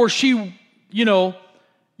 And of course she,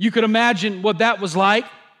 you could imagine what that was like.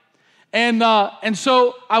 And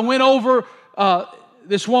so I went over,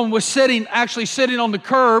 this woman was actually sitting on the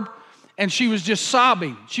curb, and she was just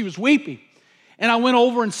sobbing. She was weeping. And I went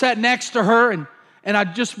over and sat next to her, and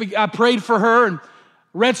I prayed for her and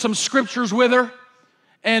read some scriptures with her.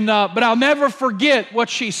 But I'll never forget what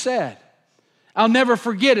she said. I'll never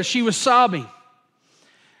forget it. She was sobbing.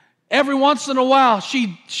 Every once in a while,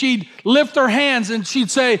 she'd lift her hands and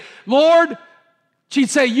she'd say, Lord,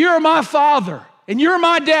 you're my father and you're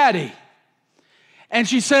my daddy. And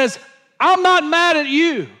she says, I'm not mad at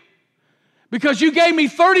you because you gave me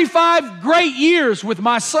 35 great years with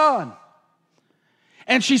my son.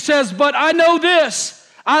 And she says, but I know this,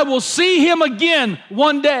 I will see him again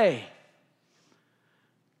one day.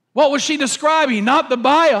 What was she describing? Not the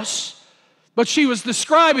bios, but she was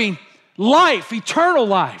describing life, eternal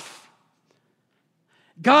life.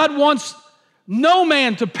 God wants no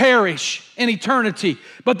man to perish in eternity,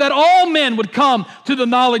 but that all men would come to the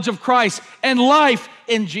knowledge of Christ and life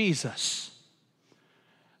in Jesus.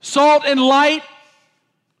 Salt and light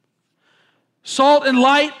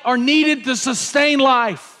are needed to sustain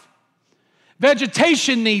life.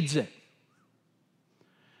 Vegetation needs it.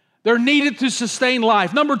 They're needed to sustain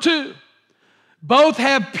life. Number two, both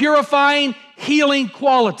have purifying, healing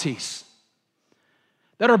qualities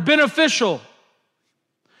that are beneficial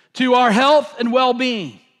to our health and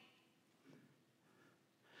well-being.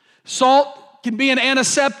 Salt can be an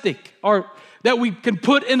antiseptic or that we can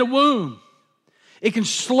put in the wound. It can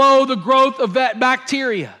slow the growth of that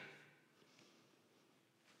bacteria.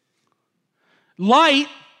 Light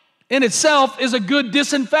in itself is a good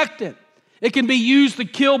disinfectant. It can be used to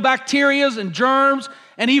kill bacteria and germs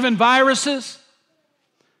and even viruses.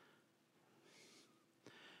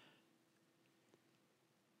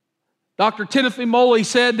 Dr. Timothy Moley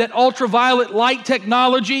said that ultraviolet light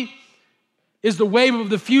technology is the wave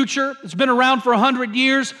of the future. It's been around for 100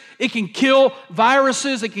 years. It can kill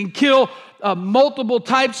viruses. It can kill multiple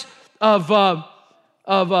types of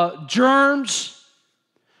germs.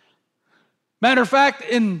 Matter of fact,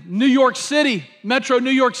 in New York City, Metro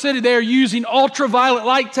New York City, they are using ultraviolet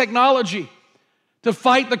light technology to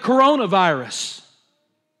fight the coronavirus.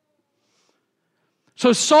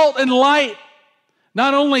 So salt and light,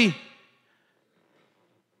 not only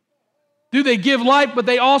do they give light, but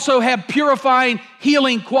they also have purifying,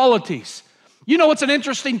 healing qualities. You know what's an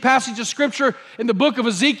interesting passage of Scripture in the book of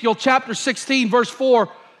Ezekiel, chapter 16, verse 4.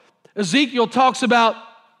 Ezekiel talks about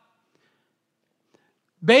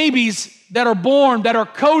babies that are born that are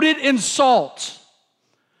coated in salt.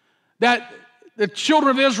 That the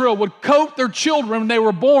children of Israel would coat their children when they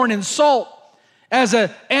were born in salt as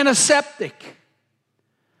an antiseptic,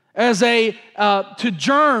 as a to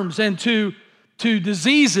germs and to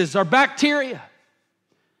diseases or bacteria.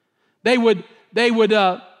 They would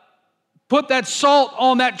put that salt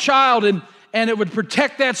on that child and it would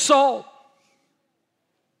protect that salt.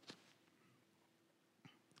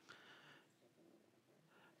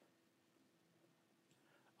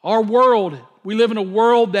 Our world, we live in a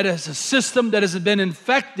world that is a system that has been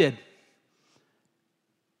infected.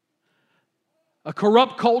 A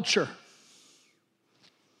corrupt culture.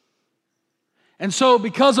 And so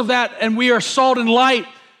because of that, and we are salt and light,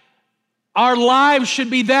 our lives should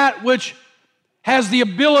be that which has the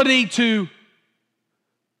ability to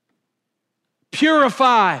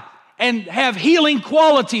purify and have healing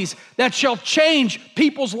qualities that shall change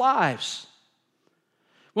people's lives.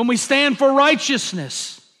 When we stand for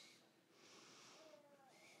righteousness,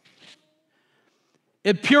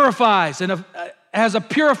 it purifies and has a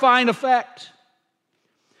purifying effect.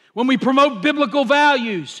 When we promote biblical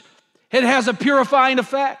values, it has a purifying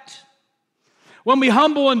effect. When we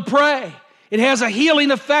humble and pray, it has a healing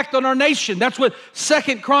effect on our nation. That's what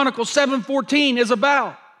 2 Chronicles 7:14 is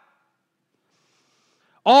about.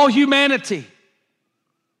 All humanity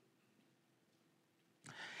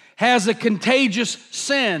has a contagious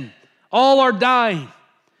sin. All are dying.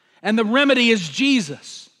 And the remedy is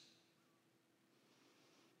Jesus.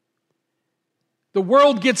 The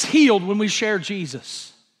world gets healed when we share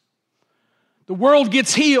Jesus. The world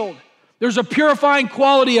gets healed. There's a purifying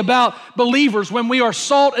quality about believers when we are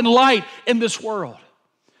salt and light in this world.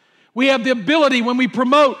 We have the ability when we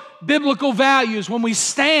promote biblical values, when we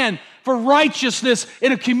stand for righteousness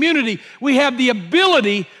in a community, we have the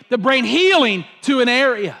ability to bring healing to an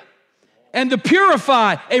area and to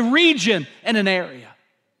purify a region and an area.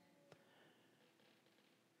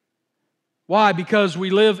 Why? Because we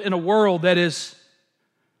live in a world that its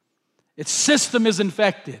system is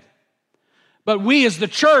infected. But we as the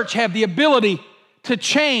church have the ability to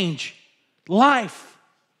change life.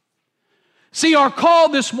 See, our call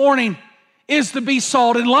this morning is to be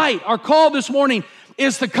salt and light. Our call this morning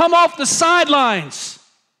is to come off the sidelines.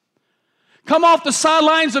 Come off the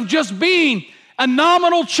sidelines of just being a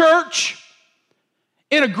nominal church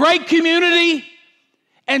in a great community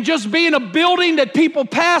and just being a building that people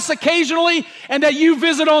pass occasionally and that you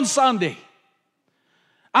visit on Sunday.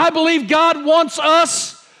 I believe God wants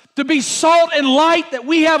us to be salt and light, that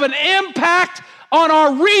we have an impact on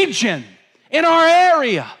our region, in our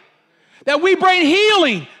area, that we bring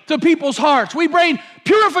healing to people's hearts. We bring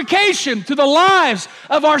purification to the lives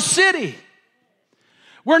of our city.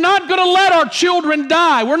 We're not going to let our children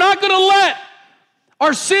die. We're not going to let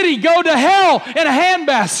our city go to hell in a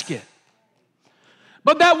handbasket.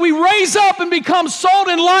 But that we raise up and become salt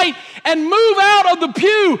and light and move out of the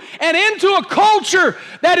pew and into a culture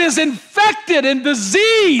that is infected and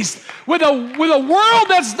diseased with a world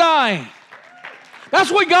that's dying. That's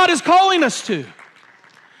what God is calling us to.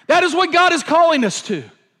 That is what God is calling us to.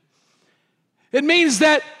 It means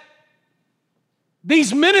that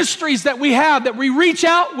these ministries that we have, that we reach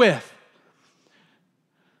out with,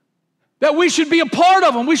 that we should be a part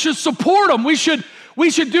of them. We should support them. We should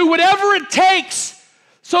do whatever it takes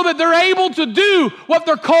so that they're able to do what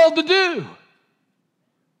they're called to do.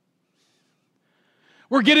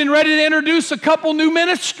 We're getting ready to introduce a couple new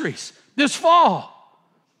ministries this fall.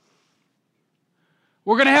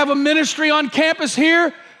 We're going to have a ministry on campus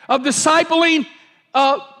here of discipling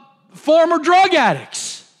former drug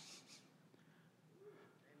addicts.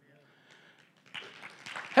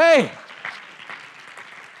 Hey,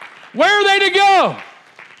 where are they to go?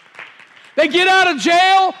 They get out of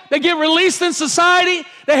jail, they get released in society,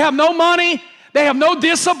 they have no money, they have no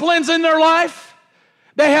disciplines in their life.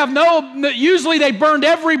 Usually they burned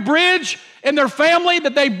every bridge in their family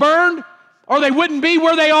that they burned, or they wouldn't be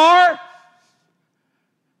where they are.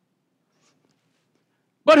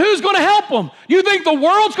 But who's going to help them? You think the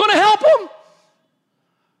world's going to help them?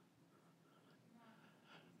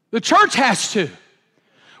 The church has to.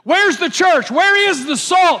 Where's the church? Where is the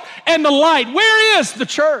salt and the light? Where is the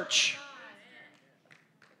church?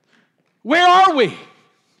 Where are we?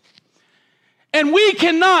 And we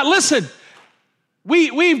cannot, listen,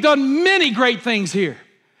 we've done many great things here.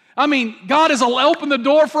 I mean, God has opened the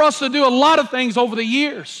door for us to do a lot of things over the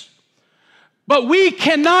years. But we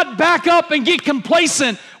cannot back up and get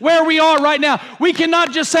complacent where we are right now. We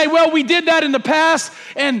cannot just say, well, we did that in the past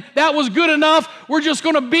and that was good enough. We're just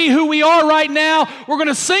going to be who we are right now. We're going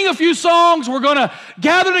to sing a few songs. We're going to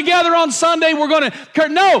gather together on Sunday.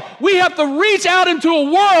 No, we have to reach out into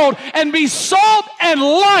a world and be salt and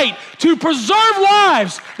light to preserve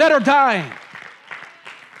lives that are dying.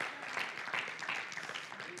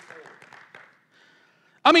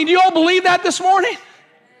 I mean, do you all believe that this morning?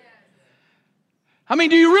 I mean,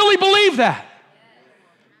 do you really believe that?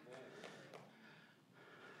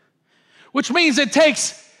 Which means it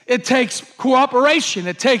takes cooperation,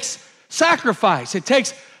 it takes sacrifice, it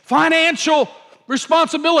takes financial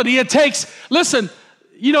responsibility, it takes, listen,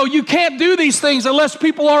 you can't do these things unless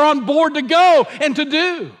people are on board to go and to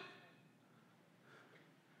do.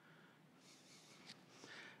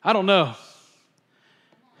 I don't know.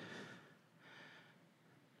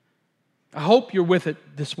 I hope you're with it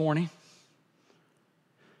this morning.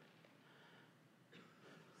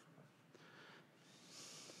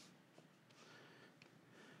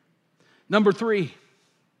 Number 3,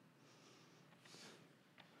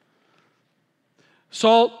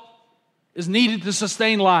 salt is needed to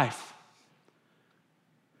sustain life.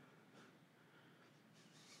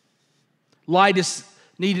 Light is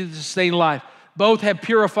needed to sustain life. Both have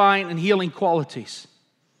purifying and healing qualities.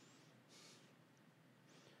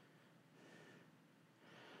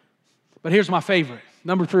 But here's my favorite,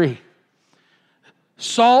 number 3.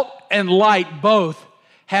 Salt and light both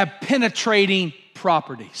have penetrating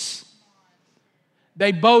properties.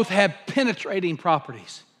 They both have penetrating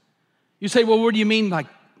properties. You say, well, what do you mean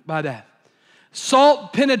by that?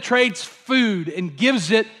 Salt penetrates food and gives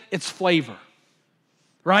it its flavor,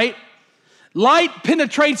 right? Light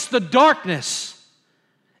penetrates the darkness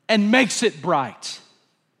and makes it bright.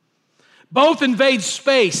 Both invade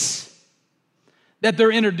space that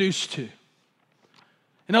they're introduced to.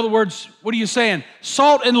 In other words, what are you saying?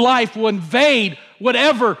 Salt and life will invade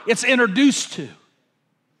whatever it's introduced to.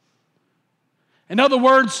 In other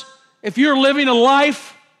words, if you're living a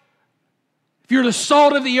life, if you're the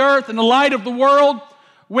salt of the earth and the light of the world,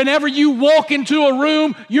 whenever you walk into a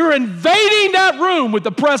room, you're invading that room with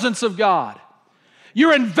the presence of God.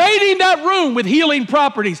 You're invading that room with healing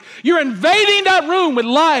properties. You're invading that room with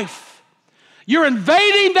life. You're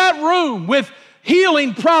invading that room with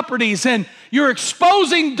healing properties, and you're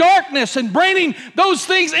exposing darkness and bringing those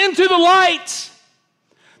things into the light.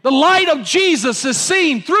 The light of Jesus is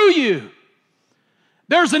seen through you.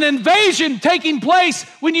 There's an invasion taking place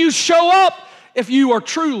when you show up if you are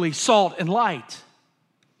truly salt and light.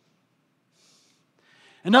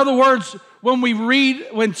 In other words,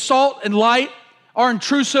 when salt and light are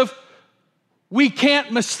intrusive, we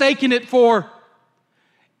can't mistake it for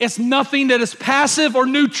it's nothing that is passive or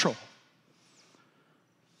neutral.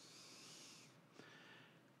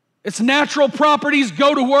 Its natural properties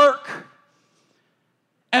go to work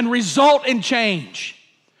and result in change.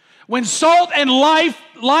 When salt and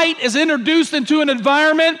light is introduced into an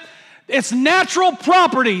environment, its natural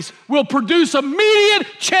properties will produce immediate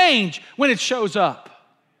change when it shows up.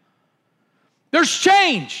 There's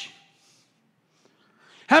change.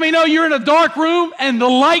 How many know you're in a dark room and the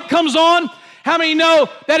light comes on? How many know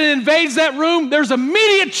that it invades that room? There's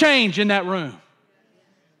immediate change in that room.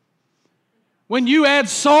 When you add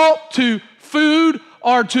salt to food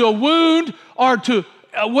or to a wound or to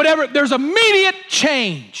whatever, there's immediate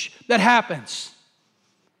change that happens.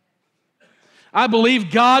 I believe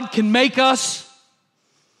God can make us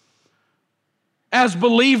as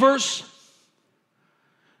believers.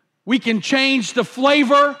 We can change the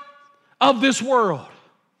flavor of this world.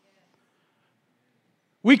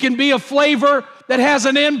 We can be a flavor that has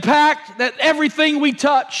an impact that everything we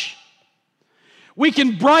touch. We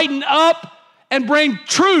can brighten up and bring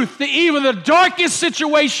truth to even the darkest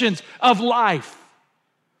situations of life.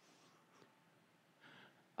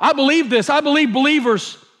 I believe this. I believe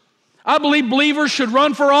believers should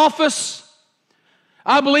run for office.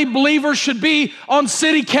 I believe believers should be on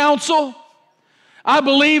city council. I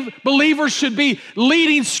believe believers should be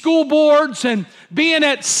leading school boards and being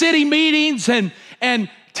at city meetings and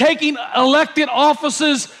taking elected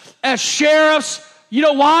offices as sheriffs. You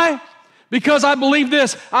know why? Because I believe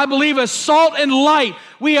this. I believe as salt and light,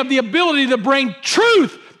 we have the ability to bring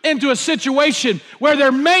truth into a situation where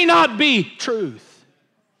there may not be truth.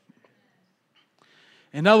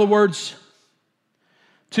 In other words,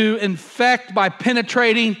 to infect by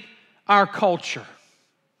penetrating our culture.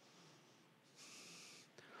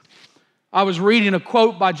 I was reading a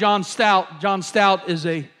quote by John Stott. John Stott is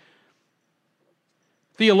a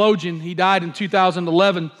theologian. He died in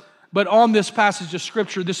 2011. But on this passage of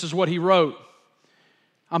Scripture, this is what he wrote.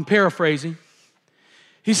 I'm paraphrasing.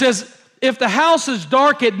 He says, if the house is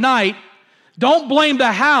dark at night, don't blame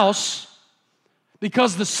the house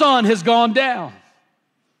because the sun has gone down.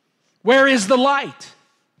 Where is the light?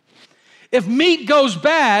 If meat goes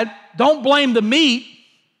bad, don't blame the meat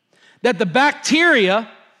that the bacteria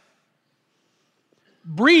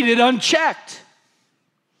breed it unchecked.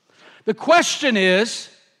 The question is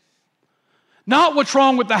not what's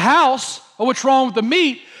wrong with the house or what's wrong with the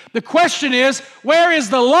meat. The question is, where is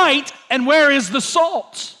the light and where is the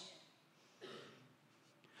salt?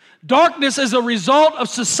 Darkness is a result of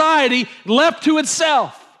society left to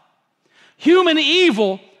itself. Human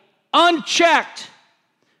evil, unchecked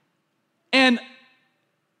and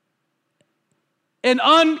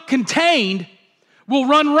uncontained, will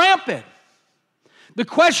run rampant. The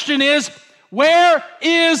question is, where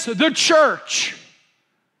is the church?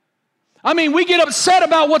 I mean, we get upset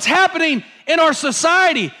about what's happening in our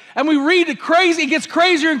society, and we read it crazy. It gets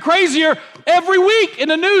crazier and crazier every week in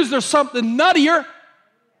the news. There's something nuttier.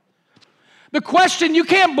 The question, you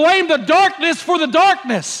can't blame the darkness for the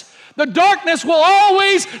darkness. The darkness will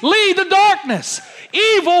always lead the darkness.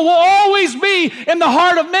 Evil will always be in the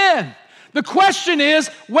heart of men. The question is,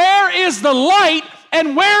 where is the light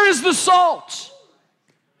and where is the salt?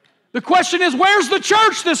 The question is, where's the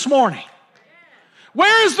church this morning?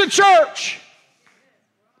 Where is the church?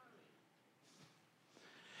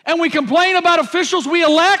 And we complain about officials we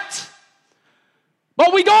elect,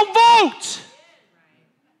 but we don't vote.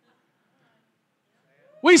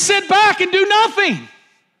 We sit back and do nothing.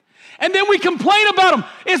 And then we complain about them.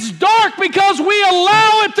 It's dark because we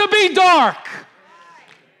allow it to be dark.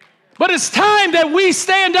 But it's time that we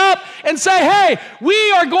stand up and say, hey,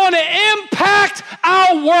 we are going to impact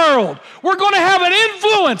our world. We're going to have an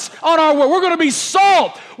influence on our world. We're going to be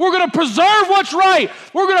salt. We're going to preserve what's right.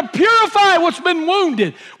 We're going to purify what's been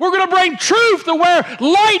wounded. We're going to bring truth to where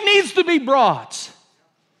light needs to be brought.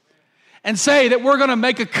 And say that we're going to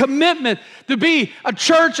make a commitment to be a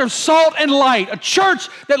church of salt and light, a church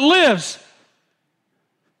that lives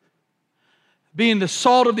being the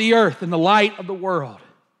salt of the earth and the light of the world.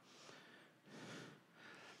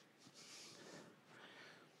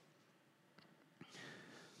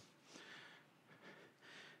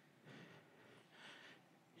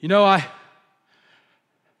 You know, I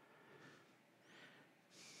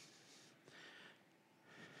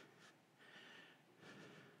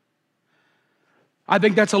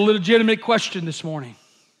think that's a legitimate question this morning.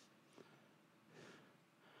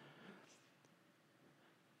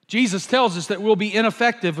 Jesus tells us that we'll be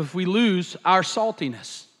ineffective if we lose our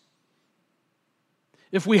saltiness,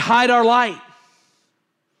 if we hide our light.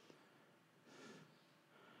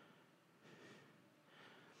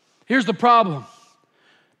 Here's the problem.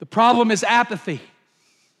 The problem is apathy.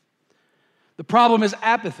 The problem is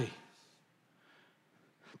apathy.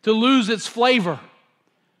 To lose its flavor.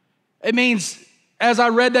 It means, as I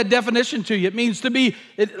read that definition to you, it means to be,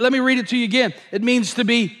 let me read it to you again. It means to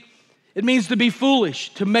be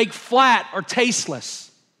foolish, to make flat or tasteless.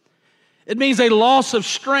 It means a loss of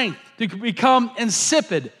strength, to become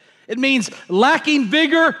insipid. It means lacking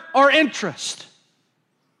vigor or interest.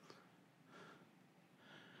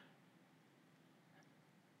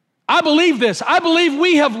 I believe this. I believe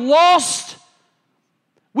we have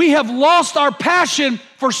lost our passion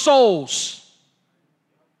for souls.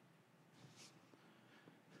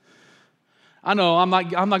 I know I'm not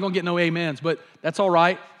going to get no amens, but that's all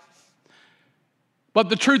right. But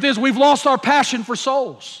the truth is, we've lost our passion for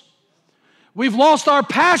souls. We've lost our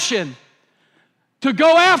passion to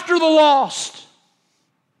go after the lost.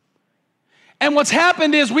 And what's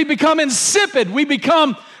happened is we become insipid.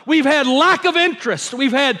 We've had lack of interest.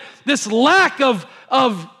 We've had this lack of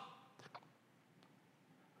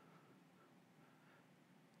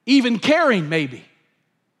even caring, maybe.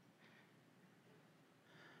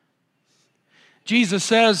 Jesus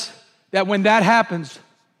says that when that happens,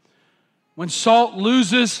 when salt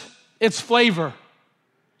loses its flavor,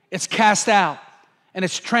 it's cast out and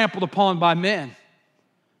it's trampled upon by men.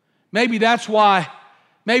 Maybe that's why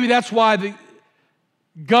the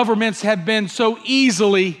governments have been so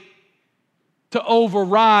easily to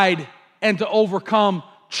override and to overcome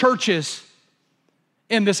churches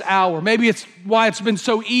in this hour. Maybe it's why it's been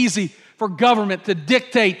so easy for government to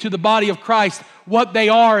dictate to the body of Christ what they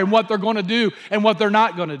are and what they're going to do and what they're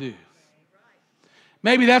not going to do.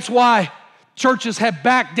 Maybe that's why churches have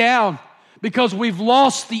backed down, because we've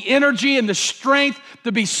lost the energy and the strength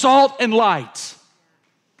to be salt and light,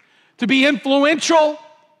 to be influential,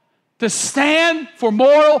 to stand for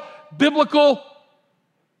moral, biblical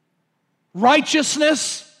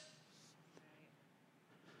righteousness.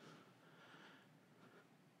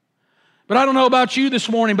 But I don't know about you this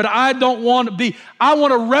morning, but I want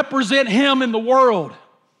to represent Him in the world.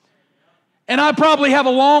 And I probably have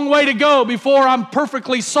a long way to go before I'm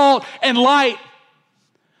perfectly salt and light.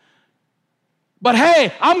 But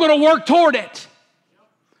hey, I'm going to work toward it.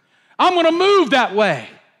 I'm going to move that way.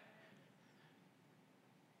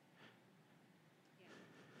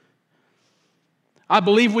 I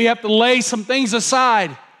believe we have to lay some things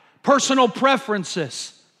aside, personal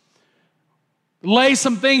preferences. Lay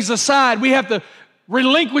some things aside. We have to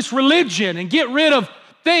relinquish religion and get rid of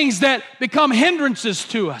things that become hindrances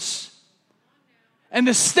to us. And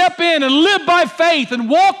to step in and live by faith and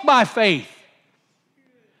walk by faith.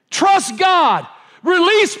 Trust God.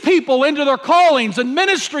 Release people into their callings and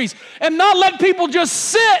ministries and not let people just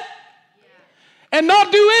sit and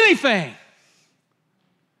not do anything.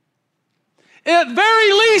 At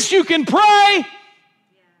very least, you can pray.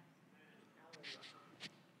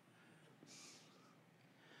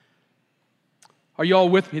 Are you all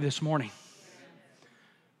with me this morning?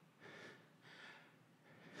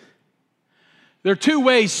 There are two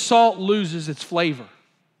ways salt loses its flavor.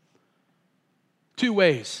 Two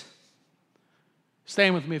ways.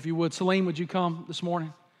 Stand with me if you would. Celine, would you come this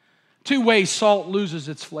morning? Two ways salt loses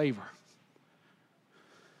its flavor.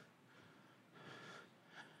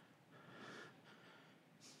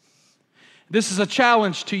 This is a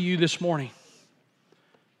challenge to you this morning.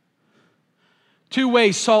 Two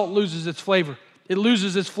ways salt loses its flavor. It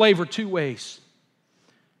loses its flavor two ways.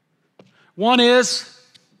 One is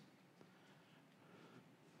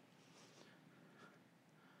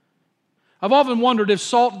I've often wondered if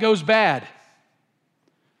salt goes bad.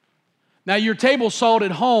 Now, your table salt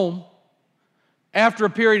at home, after a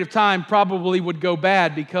period of time, probably would go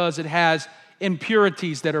bad because it has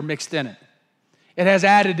impurities that are mixed in it. It has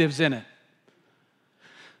additives in it.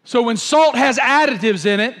 So when salt has additives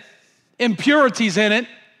in it, impurities in it,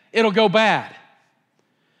 it'll go bad.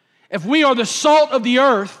 If we are the salt of the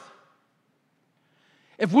earth,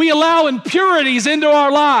 if we allow impurities into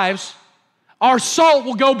our lives, our salt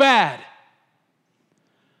will go bad.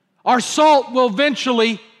 Our salt will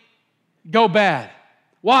eventually go bad.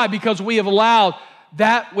 Why? Because we have allowed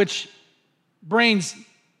that which brings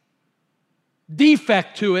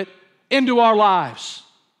defect to it into our lives.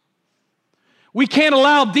 We can't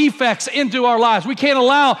allow defects into our lives. We can't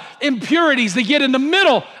allow impurities to get in the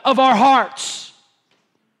middle of our hearts.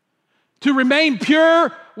 To remain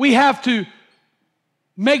pure, we have to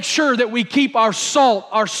make sure that we keep our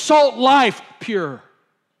salt life pure.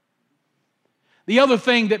 The other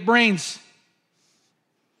thing that ruins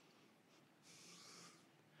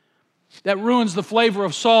the flavor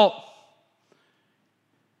of salt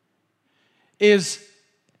is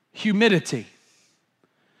humidity.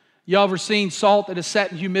 Y'all ever seen salt that is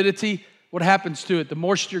set in humidity? What happens to it? The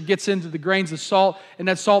moisture gets into the grains of salt, and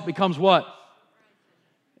that salt becomes what?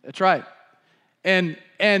 That's right. And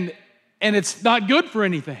it's not good for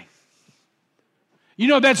anything. You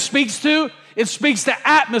know what that speaks to? It speaks to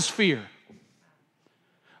atmosphere.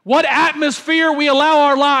 What atmosphere we allow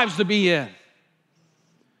our lives to be in.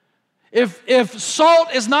 If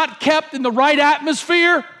salt is not kept in the right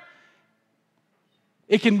atmosphere,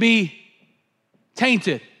 it can be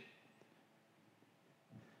tainted.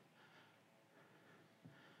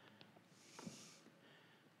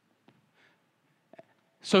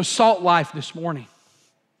 So salt life this morning.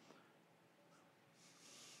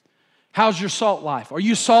 How's your salt life? Are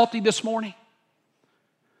you salty this morning?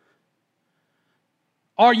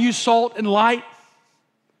 Are you salt and light?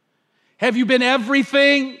 Have you been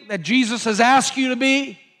everything that Jesus has asked you to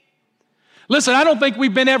be? Listen, I don't think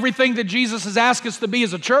we've been everything that Jesus has asked us to be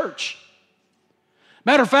as a church.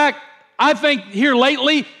 Matter of fact, I think here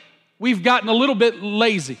lately, we've gotten a little bit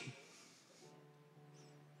lazy.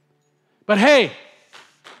 But hey,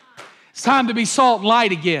 it's time to be salt and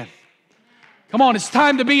light again. Come on, it's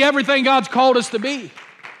time to be everything God's called us to be.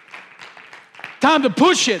 Time to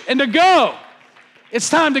push it and to go. It's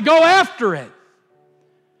time to go after it.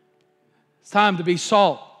 It's time to be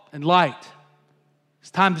salt and light.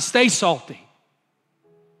 It's time to stay salty.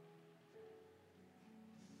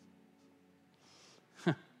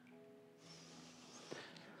 When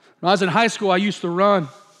I was in high school, I used to run.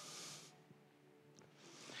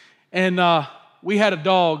 And we had a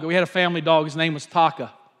dog. We had a family dog. His name was Taco.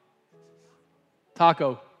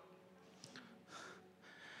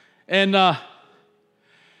 And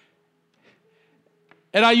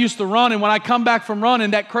I used to run, and when I come back from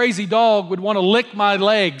running, that crazy dog would want to lick my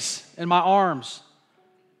legs and my arms.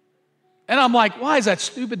 And I'm like, why is that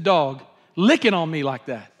stupid dog licking on me like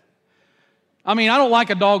that? I mean, I don't like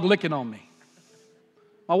a dog licking on me.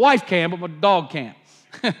 My wife can, but my dog can't.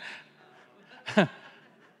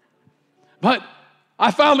 But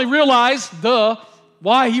I finally realized,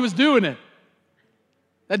 why he was doing it.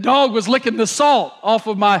 That dog was licking the salt off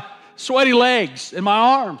of my sweaty legs and my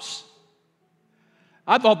arms.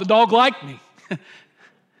 I thought the dog liked me.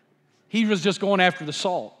 He was just going after the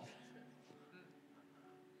salt.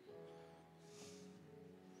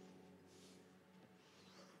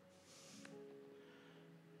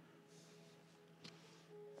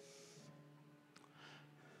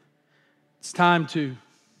 It's time to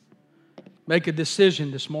make a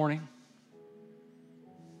decision this morning.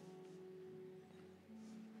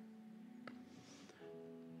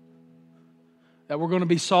 That we're going to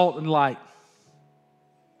be salt and light.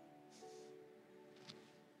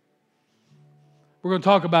 We're going to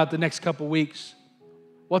talk about the next couple weeks.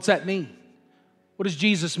 What's that mean? What does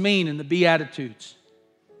Jesus mean in the Beatitudes?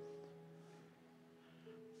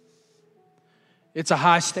 It's a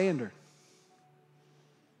high standard.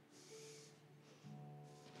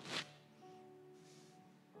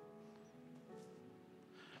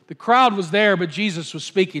 The crowd was there, but Jesus was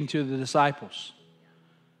speaking to the disciples.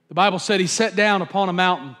 The Bible said he sat down upon a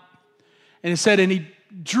mountain, and it said, and he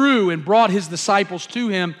drew and brought his disciples to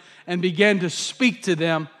him and began to speak to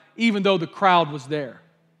them, even though the crowd was there.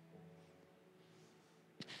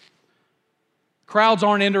 Crowds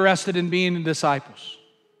aren't interested in being disciples.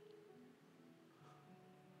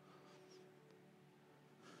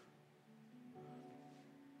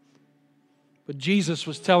 But Jesus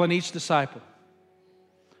was telling each disciple,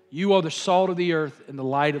 you are the salt of the earth and the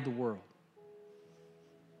light of the world.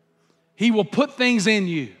 He will put things in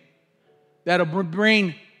you that will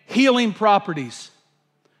bring healing properties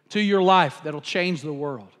to your life that will change the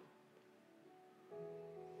world.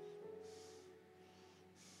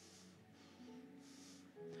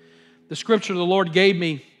 The scripture the Lord gave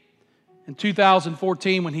me in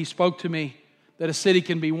 2014 when He spoke to me that a city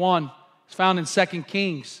can be won is found in 2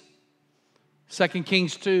 Kings. 2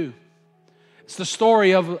 Kings 2. It's the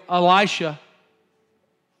story of Elisha.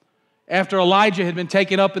 After Elijah had been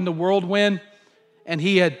taken up in the whirlwind and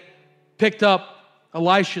he had picked up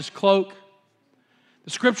Elisha's cloak, the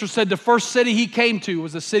scripture said the first city he came to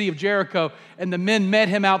was the city of Jericho, and the men met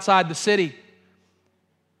him outside the city.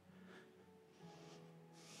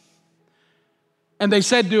 And they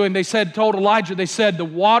said to him, told Elijah, the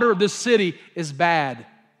water of this city is bad.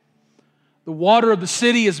 The water of the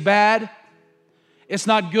city is bad. It's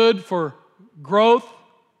not good for growth.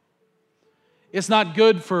 It's not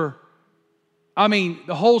good for, the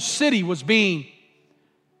whole city was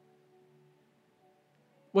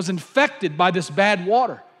infected by this bad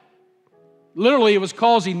water. Literally, it was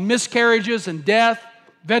causing miscarriages and death.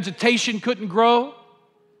 Vegetation couldn't grow.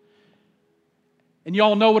 And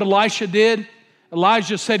y'all know what Elisha did?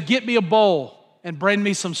 Elijah said, get me a bowl and bring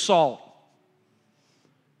me some salt.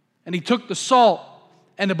 And he took the salt,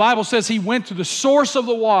 and the Bible says he went to the source of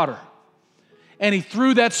the water, and he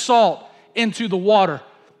threw that salt into the water.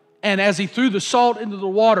 And as he threw the salt into the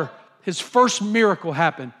water, his first miracle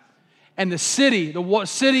happened. And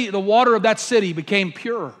the water of that city became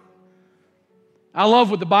pure. I love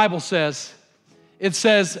what the Bible says. It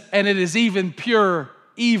says, and it is even pure,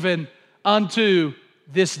 even unto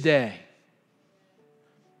this day.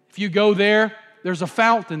 If you go there, there's a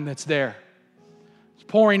fountain that's there. It's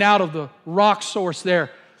pouring out of the rock source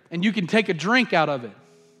there, and you can take a drink out of it.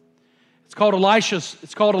 It's called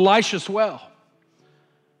Elisha's well.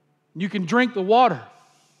 You can drink the water.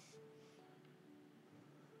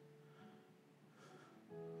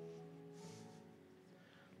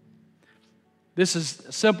 This is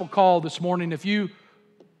a simple call this morning. If you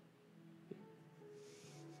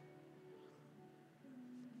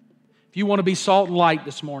want to be salt and light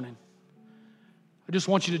this morning, I just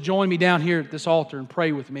want you to join me down here at this altar and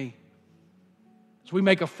pray with me as we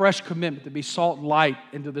make a fresh commitment to be salt and light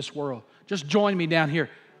into this world. Just join me down here.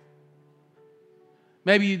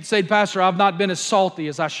 Maybe you'd say, Pastor, I've not been as salty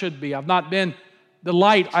as I should be. I've not been the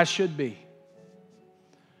light I should be.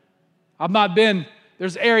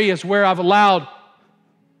 There's areas where I've allowed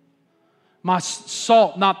my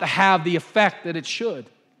salt not to have the effect that it should.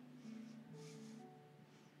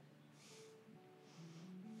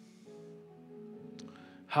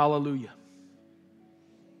 Hallelujah.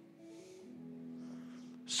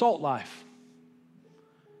 Salt life.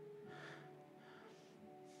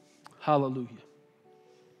 Hallelujah.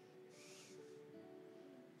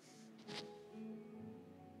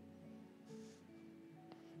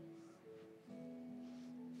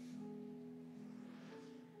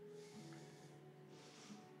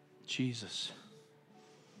 Jesus.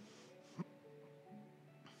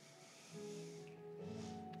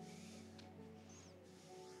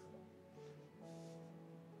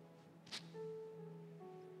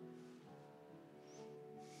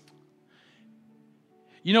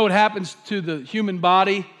 You know what happens to the human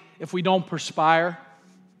body if we don't perspire?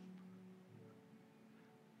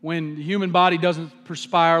 When the human body doesn't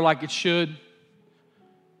perspire like it should,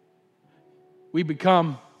 we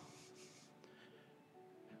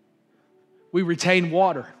retain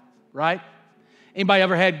water, right? Anybody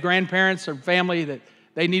ever had grandparents or family that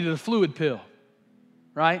they needed a fluid pill,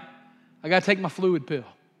 right? I got to take my fluid pill.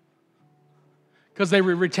 Because they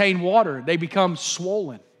retain water. They become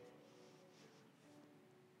swollen.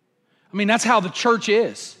 I mean, that's how the church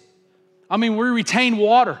is. I mean, we retain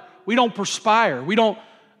water. We don't perspire.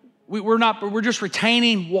 We're just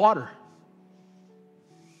retaining water.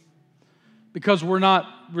 Because we're not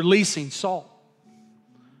releasing salt.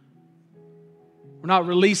 We're not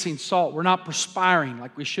releasing salt. We're not perspiring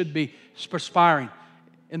like we should be perspiring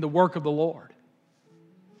in the work of the Lord.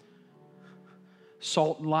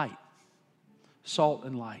 Salt and light. Salt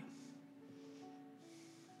and light.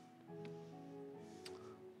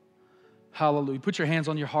 Hallelujah. Put your hands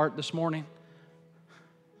on your heart this morning.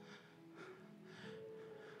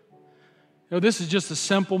 You know, this is just a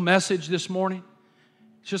simple message this morning.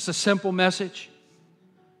 It's just a simple message.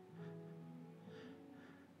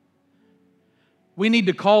 We need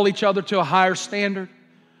to call each other to a higher standard.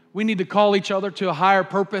 We need to call each other to a higher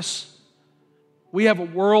purpose. We have a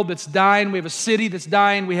world that's dying. We have a city that's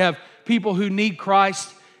dying. We have people who need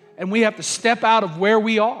Christ. And we have to step out of where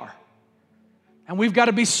we are. And we've got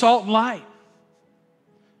to be salt and light.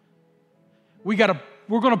 We're going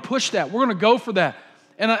to push that. We're going to go for that.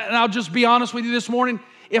 And I'll just be honest with you this morning.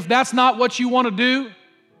 If that's not what you want to do,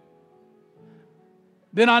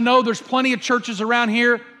 then I know there's plenty of churches around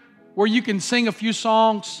here where you can sing a few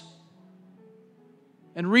songs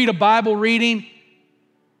and read a Bible reading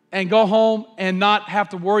and go home and not have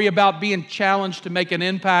to worry about being challenged to make an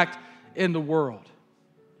impact in the world.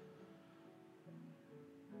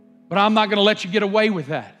 But I'm not going to let you get away with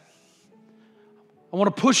that. I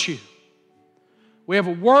want to push you. We have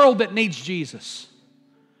a world that needs Jesus.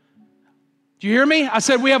 Do you hear me? I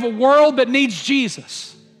said we have a world that needs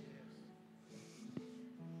Jesus.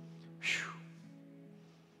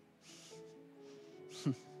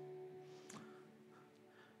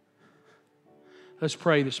 Let's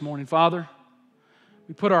pray this morning. Father,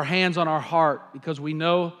 we put our hands on our heart because we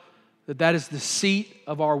know that that is the seat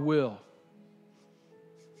of our will.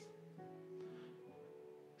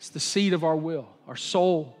 It's the seat of our will, our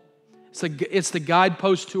soul. It's the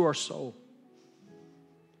guidepost to our soul.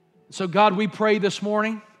 So God, we pray this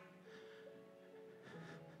morning.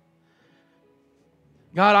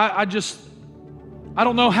 God, I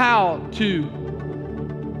don't know how to.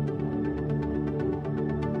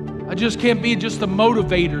 I just can't be just a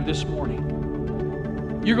motivator this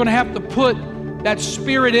morning. You're going to have to put that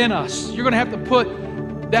spirit in us. You're going to have to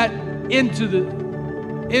put that into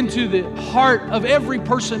the heart of every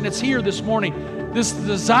person that's here this morning. This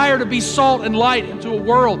desire to be salt and light into a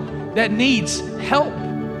world that needs help.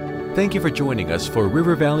 Thank you for joining us for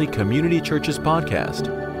River Valley Community Church's podcast.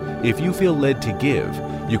 If you feel led to give,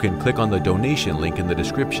 you can click on the donation link in the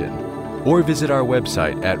description or visit our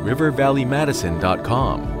website at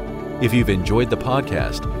rivervalleymadison.com. If you've enjoyed the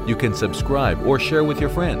podcast, you can subscribe or share with your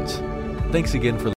friends. Thanks again for listening.